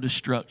eternal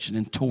destruction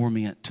and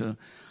torment to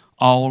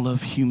all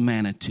of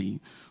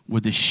humanity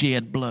with the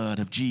shed blood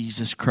of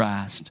Jesus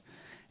Christ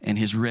and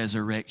his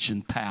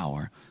resurrection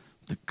power.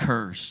 The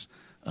curse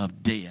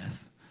of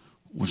death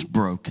was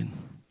broken.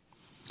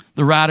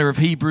 The writer of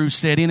Hebrews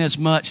said,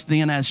 "Inasmuch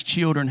then as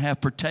children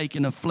have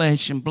partaken of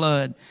flesh and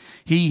blood,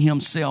 he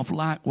himself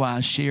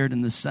likewise shared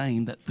in the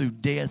same, that through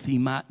death he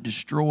might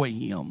destroy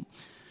him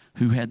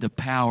who had the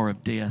power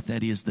of death,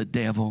 that is, the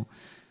devil,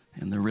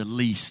 and to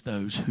release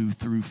those who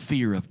through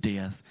fear of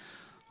death,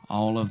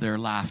 all of their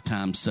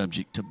lifetime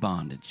subject to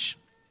bondage."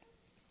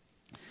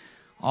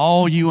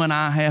 All you and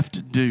I have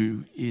to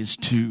do is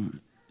to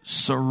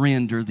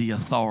surrender the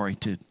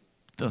authority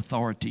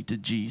to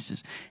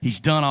Jesus. He's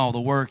done all the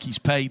work. He's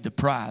paid the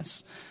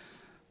price.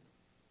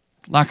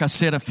 Like I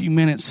said a few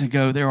minutes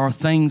ago, there are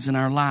things in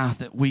our life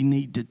that we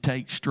need to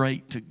take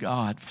straight to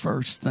God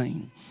first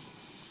thing.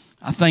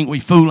 I think we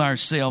fool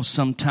ourselves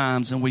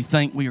sometimes and we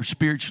think we are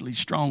spiritually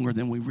stronger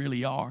than we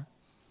really are.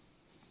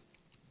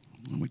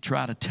 And we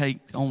try to take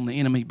on the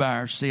enemy by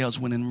ourselves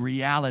when in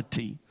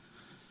reality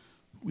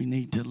we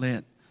need to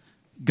let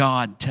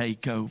God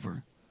take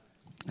over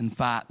and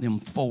fight them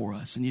for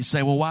us. And you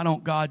say, well, why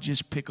don't God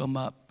just pick them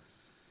up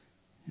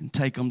and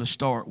take them to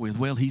start with?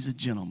 Well, he's a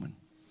gentleman.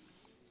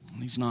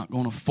 He's not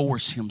going to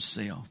force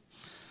himself.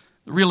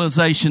 The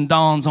realization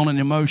dawns on an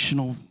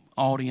emotional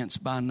audience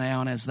by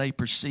now, and as they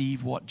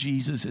perceive what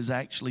Jesus has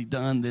actually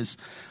done, this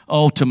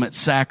ultimate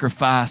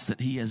sacrifice that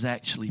he has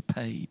actually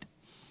paid.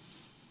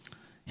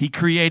 He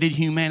created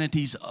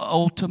humanity's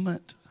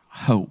ultimate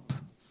hope.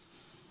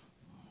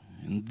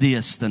 And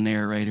this, the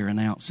narrator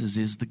announces,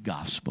 is the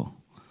gospel.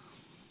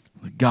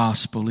 The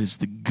gospel is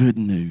the good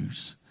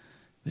news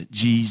that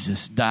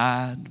Jesus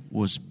died,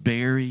 was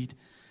buried,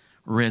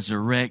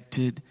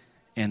 resurrected,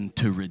 and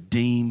to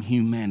redeem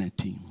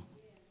humanity.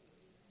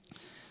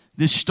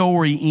 This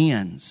story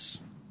ends,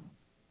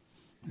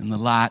 and the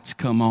lights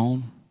come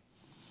on.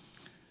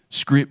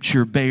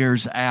 Scripture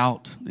bears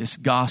out this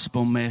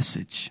gospel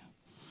message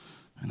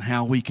and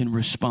how we can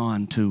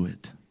respond to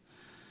it.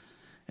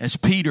 As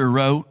Peter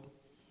wrote,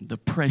 the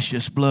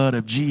precious blood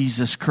of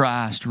Jesus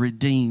Christ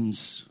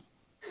redeems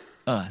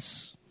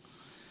us.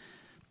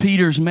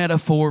 Peter's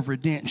metaphor of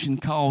redemption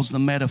calls the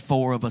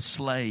metaphor of a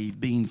slave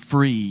being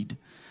freed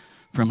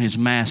from his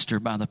master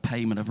by the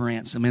payment of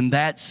ransom. In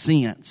that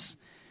sense,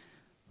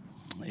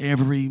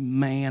 every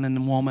man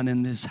and woman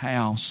in this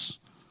house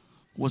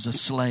was a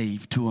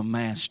slave to a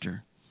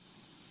master.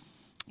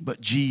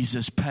 But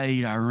Jesus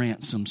paid our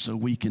ransom so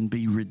we can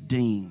be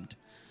redeemed.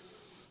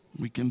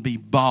 We can be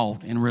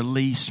bought and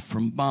released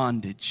from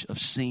bondage of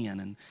sin.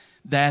 And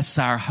that's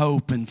our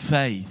hope and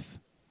faith.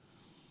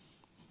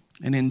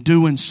 And in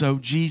doing so,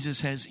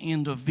 Jesus has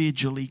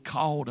individually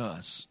called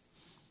us.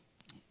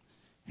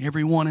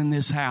 Everyone in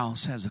this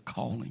house has a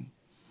calling.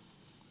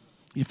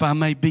 If I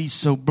may be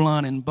so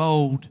blunt and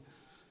bold,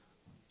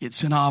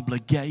 it's an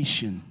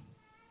obligation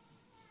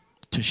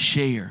to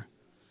share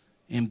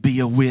and be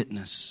a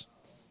witness.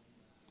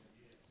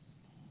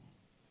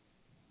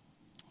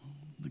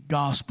 The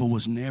gospel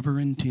was never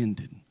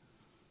intended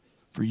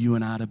for you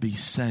and I to be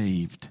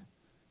saved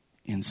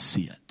and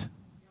sit.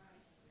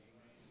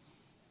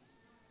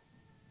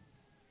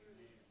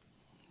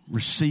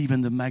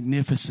 Receiving the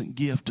magnificent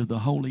gift of the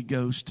Holy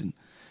Ghost and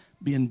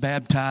being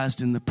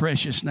baptized in the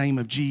precious name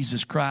of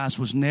Jesus Christ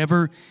was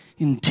never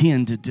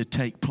intended to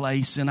take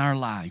place in our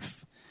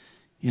life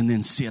and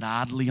then sit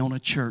idly on a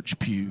church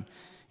pew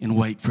and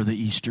wait for the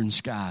eastern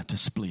sky to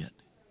split.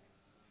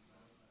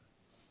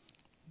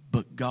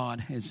 But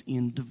God has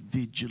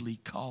individually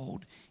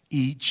called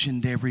each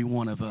and every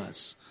one of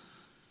us.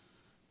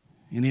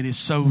 And it is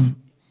so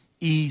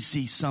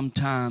easy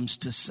sometimes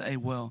to say,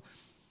 well,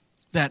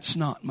 that's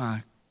not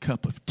my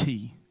cup of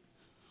tea.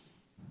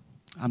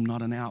 I'm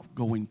not an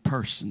outgoing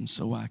person,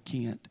 so I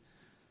can't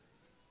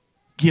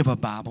give a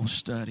Bible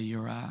study,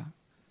 or I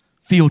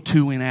feel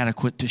too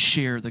inadequate to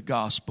share the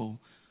gospel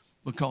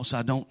because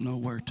I don't know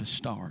where to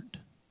start.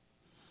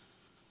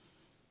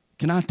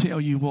 Can I tell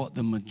you what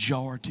the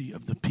majority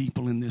of the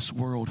people in this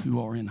world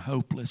who are in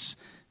hopeless,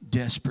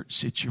 desperate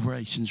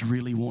situations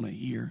really want to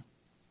hear?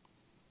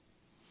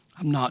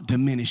 I'm not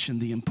diminishing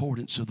the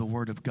importance of the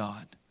Word of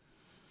God.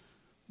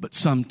 But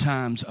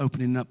sometimes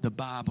opening up the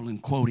Bible and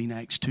quoting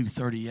Acts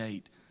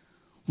 2:38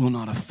 will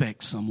not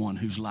affect someone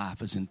whose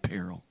life is in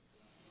peril.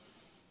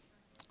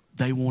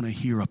 They want to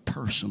hear a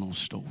personal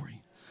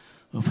story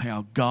of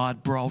how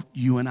God brought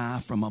you and I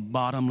from a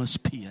bottomless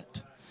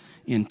pit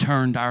and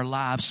turned our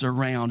lives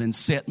around and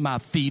set my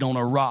feet on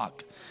a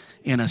rock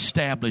and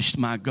established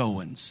my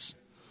goings.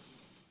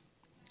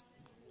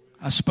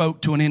 I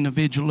spoke to an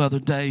individual the other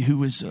day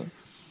who is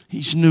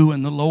he's new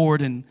in the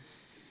Lord, and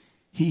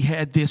he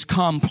had this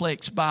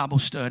complex Bible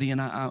study,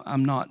 and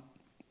I'm not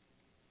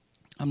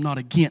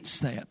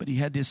against that, but he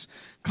had this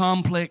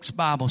complex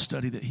Bible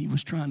study that he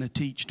was trying to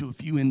teach to a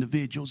few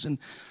individuals. And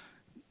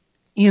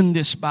in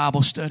this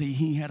Bible study,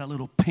 he had a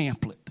little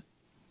pamphlet,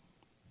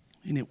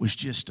 and it was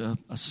just a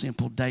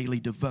simple daily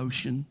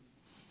devotion.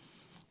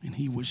 And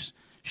he was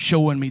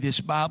showing me this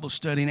Bible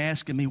study and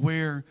asking me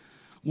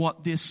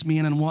what this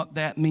meant and what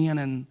that meant.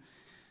 And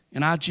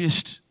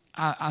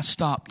I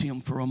stopped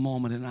him for a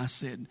moment and I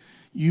said,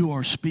 you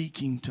are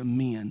speaking to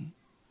men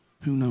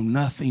who know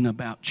nothing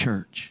about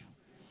church,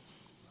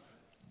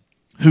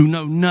 who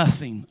know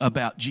nothing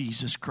about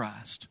Jesus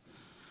Christ,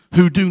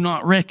 who do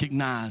not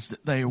recognize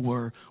that they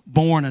were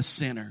born a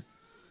sinner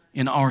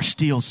and are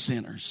still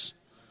sinners.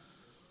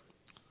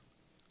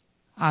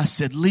 I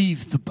said,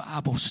 leave the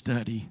Bible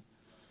study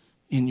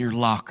in your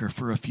locker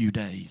for a few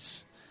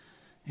days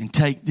and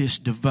take this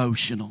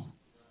devotional,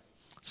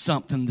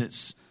 something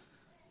that's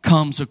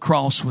comes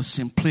across with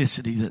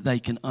simplicity that they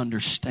can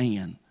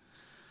understand.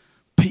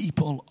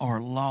 People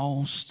are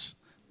lost,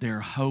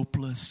 they're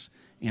hopeless,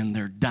 and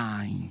they're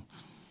dying.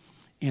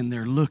 And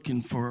they're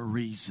looking for a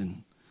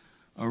reason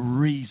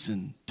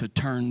to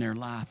turn their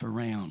life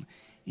around.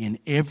 And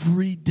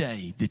every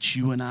day that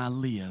you and I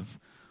live,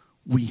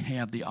 we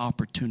have the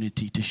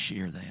opportunity to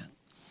share that.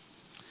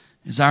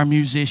 As our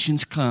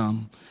musicians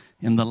come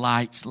and the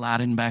lights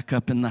lighting back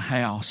up in the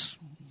house,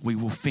 we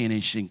will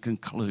finish and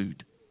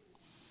conclude.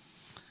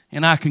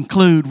 And I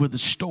conclude with a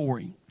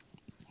story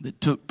that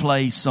took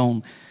place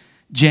on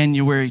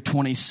January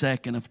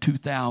 22nd of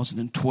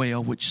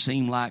 2012, which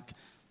seemed like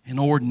an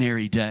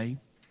ordinary day.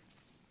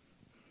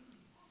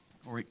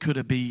 Or it could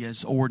have been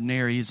as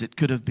ordinary as it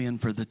could have been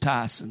for the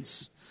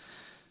Tysons.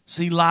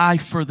 See,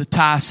 life for the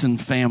Tyson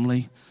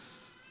family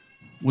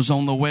was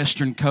on the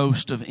western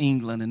coast of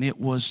England, and it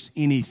was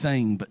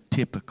anything but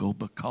typical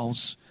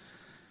because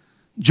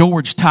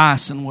George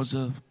Tyson was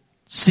a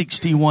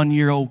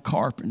 61-year-old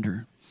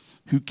carpenter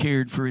who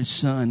cared for his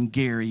son,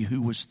 Gary,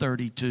 who was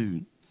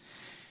 32.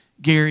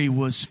 Gary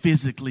was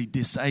physically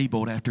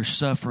disabled after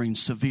suffering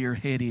severe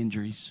head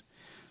injuries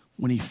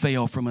when he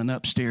fell from an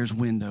upstairs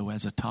window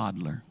as a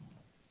toddler.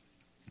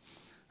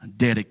 A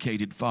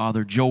dedicated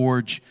father,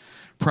 George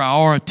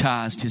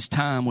prioritized his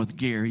time with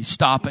Gary,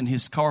 stopping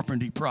his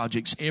carpentry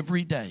projects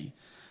every day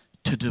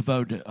to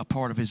devote a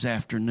part of his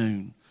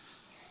afternoon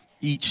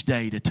each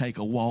day to take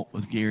a walk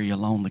with Gary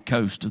along the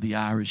coast of the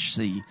Irish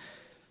Sea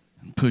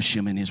and push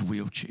him in his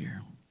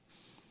wheelchair.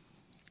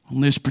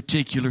 On this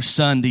particular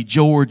Sunday,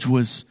 George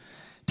was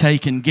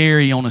taking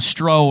Gary on a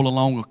stroll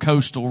along a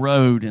coastal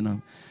road in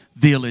a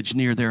village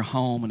near their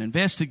home. And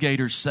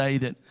investigators say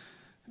that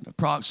at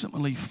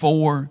approximately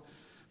 4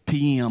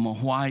 p.m., a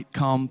white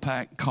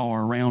compact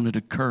car rounded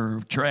a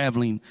curve,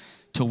 traveling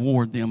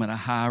toward them at a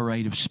high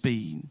rate of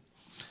speed.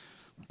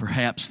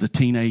 Perhaps the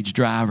teenage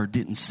driver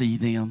didn't see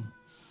them.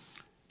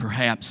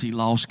 Perhaps he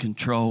lost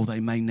control.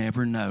 They may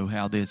never know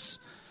how this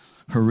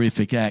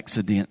horrific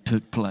accident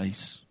took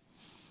place.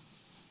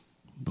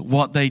 But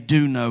what they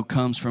do know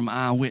comes from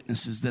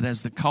eyewitnesses that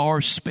as the car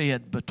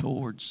sped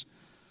towards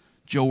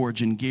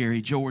George and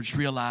Gary, George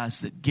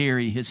realized that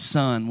Gary, his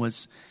son,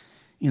 was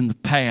in the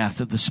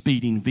path of the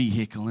speeding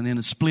vehicle. And in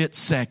a split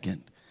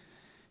second,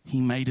 he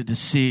made a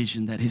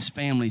decision that his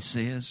family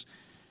says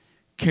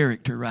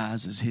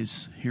characterizes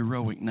his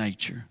heroic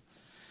nature.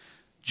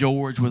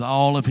 George, with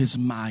all of his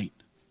might,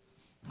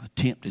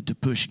 attempted to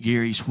push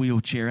Gary's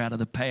wheelchair out of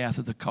the path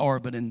of the car,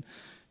 but in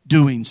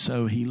doing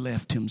so, he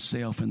left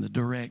himself in the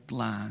direct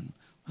line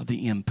of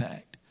the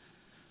impact.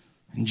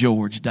 And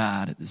George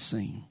died at the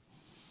scene.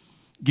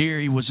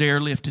 Gary was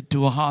airlifted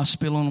to a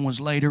hospital and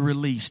was later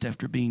released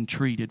after being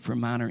treated for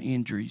minor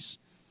injuries.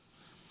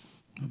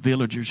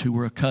 Villagers who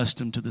were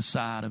accustomed to the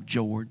sight of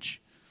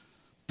George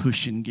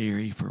pushing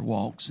Gary for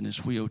walks in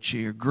his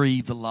wheelchair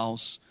grieved the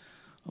loss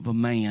of a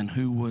man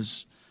who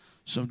was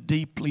so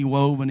deeply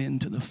woven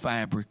into the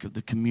fabric of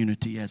the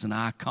community as an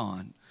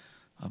icon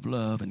of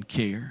love and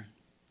care.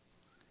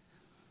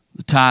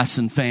 The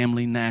Tyson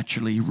family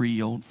naturally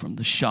reeled from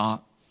the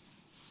shock.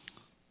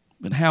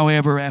 But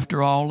however,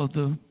 after all of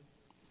the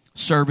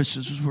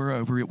services were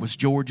over, it was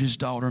George's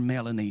daughter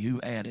Melanie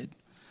who added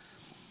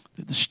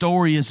that the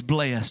story is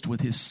blessed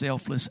with his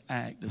selfless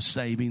act of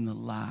saving the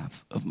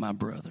life of my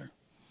brother.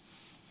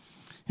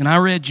 And I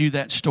read you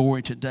that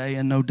story today,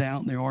 and no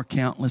doubt there are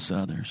countless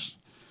others.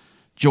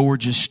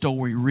 George's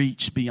story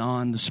reached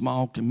beyond the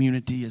small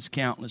community as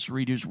countless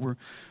readers were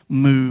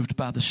moved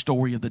by the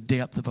story of the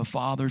depth of a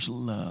father's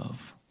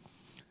love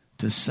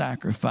to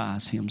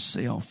sacrifice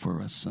himself for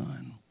a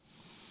son.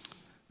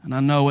 And I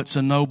know it's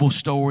a noble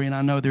story, and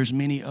I know there's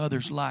many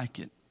others like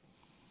it.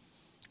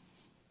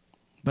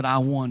 But I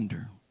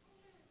wonder,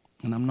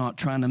 and I'm not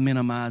trying to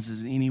minimize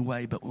it in any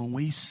way, but when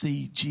we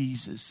see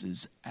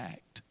Jesus'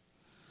 act,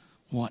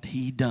 what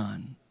he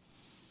done,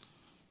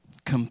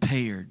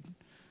 compared,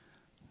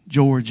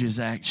 George's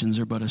actions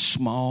are but a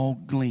small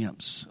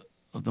glimpse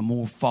of the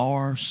more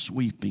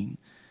far-sweeping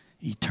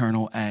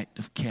eternal act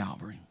of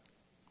Calvary.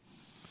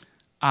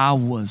 I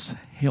was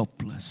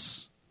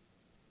helpless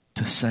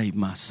to save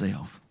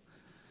myself,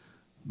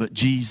 but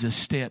Jesus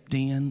stepped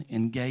in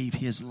and gave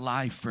his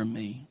life for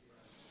me.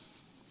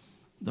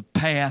 The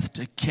path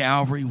to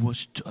Calvary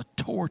was a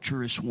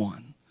torturous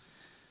one,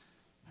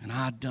 and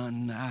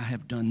I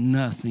have done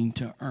nothing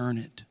to earn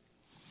it.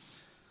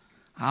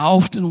 I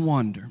often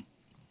wonder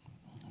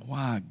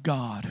why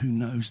God, who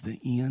knows the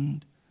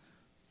end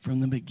from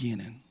the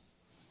beginning,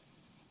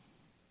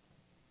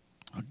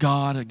 a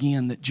God,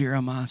 again, that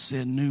Jeremiah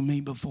said knew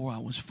me before I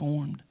was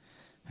formed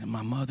in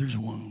my mother's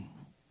womb,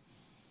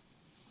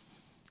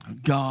 a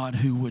God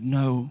who would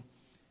know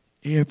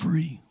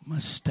every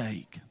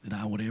mistake that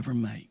I would ever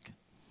make,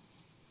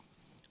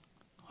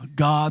 a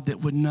God that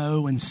would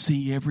know and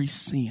see every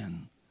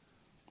sin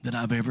that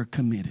I've ever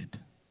committed,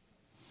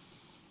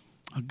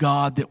 a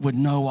God that would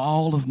know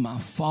all of my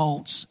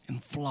faults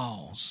and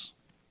flaws,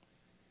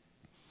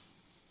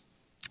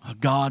 a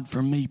God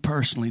for me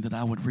personally that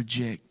I would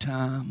reject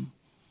time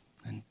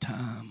and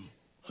time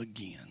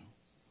again.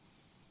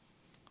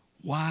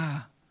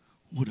 Why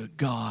would a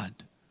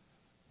God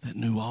that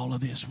knew all of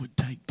this would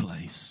take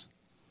place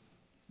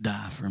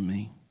die for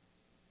me?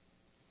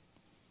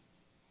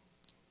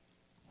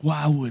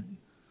 Why would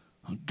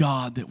a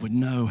God that would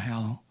know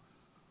how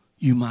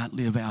you might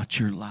live out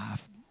your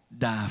life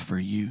die for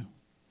you?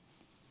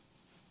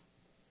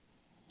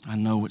 I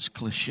know it's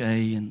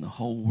cliche and the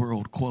whole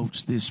world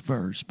quotes this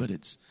verse, but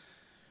it's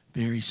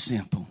very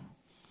simple.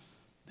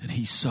 That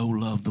he so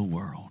loved the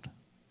world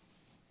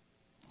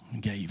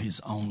and gave his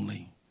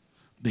only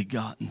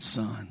begotten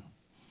Son,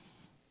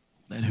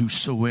 that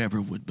whosoever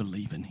would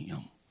believe in him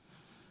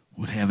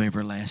would have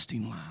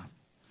everlasting life.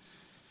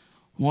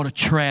 What a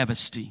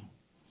travesty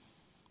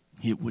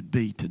it would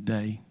be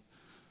today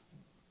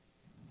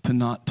to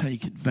not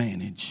take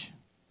advantage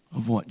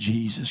of what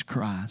Jesus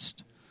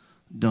Christ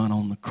done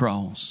on the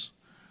cross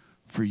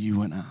for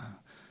you and I.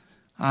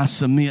 I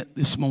submit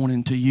this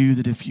morning to you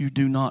that if you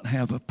do not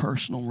have a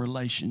personal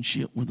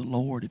relationship with the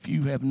Lord, if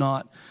you have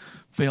not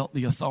felt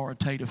the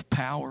authoritative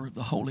power of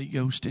the Holy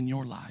Ghost in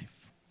your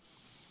life,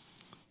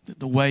 that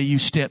the way you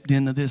stepped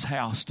into this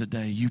house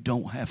today, you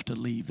don't have to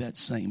leave that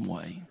same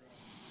way.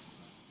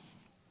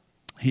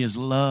 His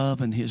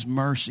love and his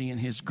mercy and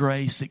his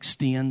grace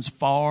extends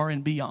far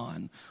and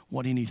beyond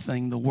what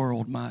anything the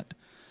world might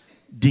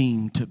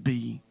deem to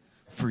be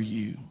for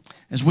you.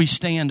 As we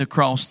stand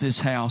across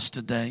this house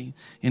today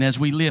and as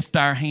we lift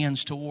our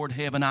hands toward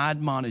heaven, I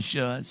admonish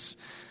us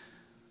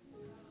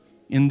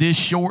in this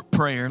short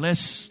prayer,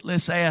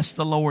 let's ask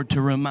the Lord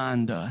to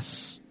remind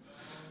us.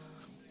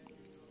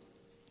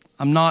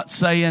 I'm not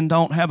saying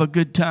don't have a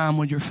good time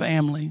with your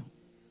family,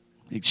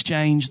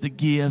 exchange the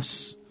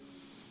gifts,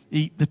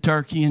 eat the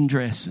turkey and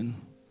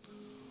dressing,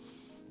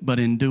 but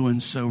in doing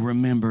so,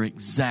 remember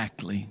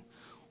exactly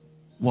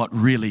what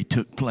really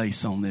took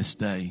place on this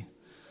day.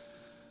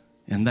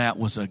 And that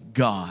was a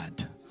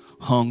God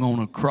hung on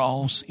a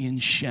cross in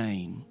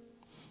shame,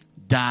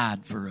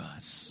 died for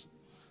us,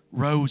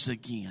 rose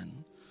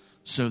again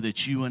so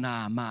that you and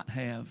I might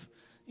have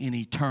an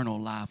eternal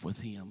life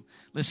with him.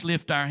 Let's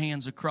lift our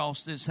hands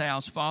across this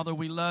house. Father,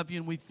 we love you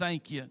and we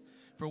thank you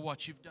for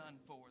what you've done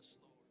for us,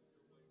 Lord.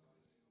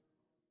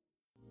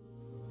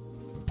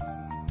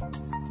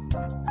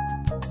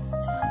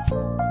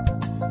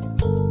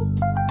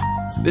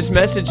 This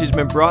message has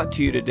been brought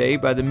to you today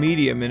by the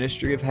Media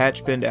Ministry of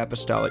Hatch Bend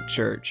Apostolic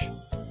Church.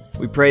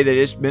 We pray that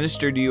it's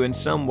ministered to you in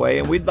some way,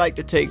 and we'd like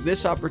to take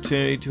this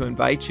opportunity to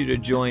invite you to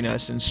join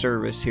us in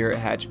service here at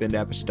Hatchbend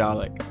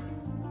Apostolic.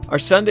 Our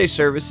Sunday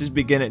services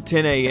begin at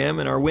 10 a.m.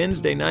 and our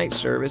Wednesday night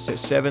service at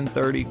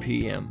 7:30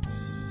 p.m.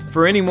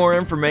 For any more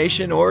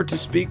information or to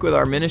speak with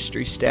our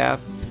ministry staff,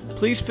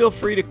 please feel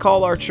free to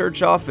call our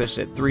church office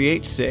at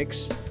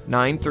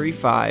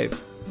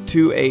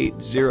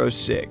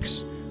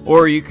 386-935-2806,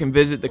 or you can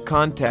visit the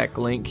contact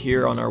link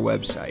here on our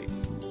website.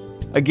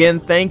 Again,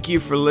 thank you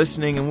for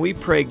listening, and we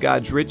pray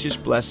God's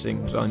richest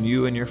blessings on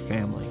you and your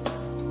family.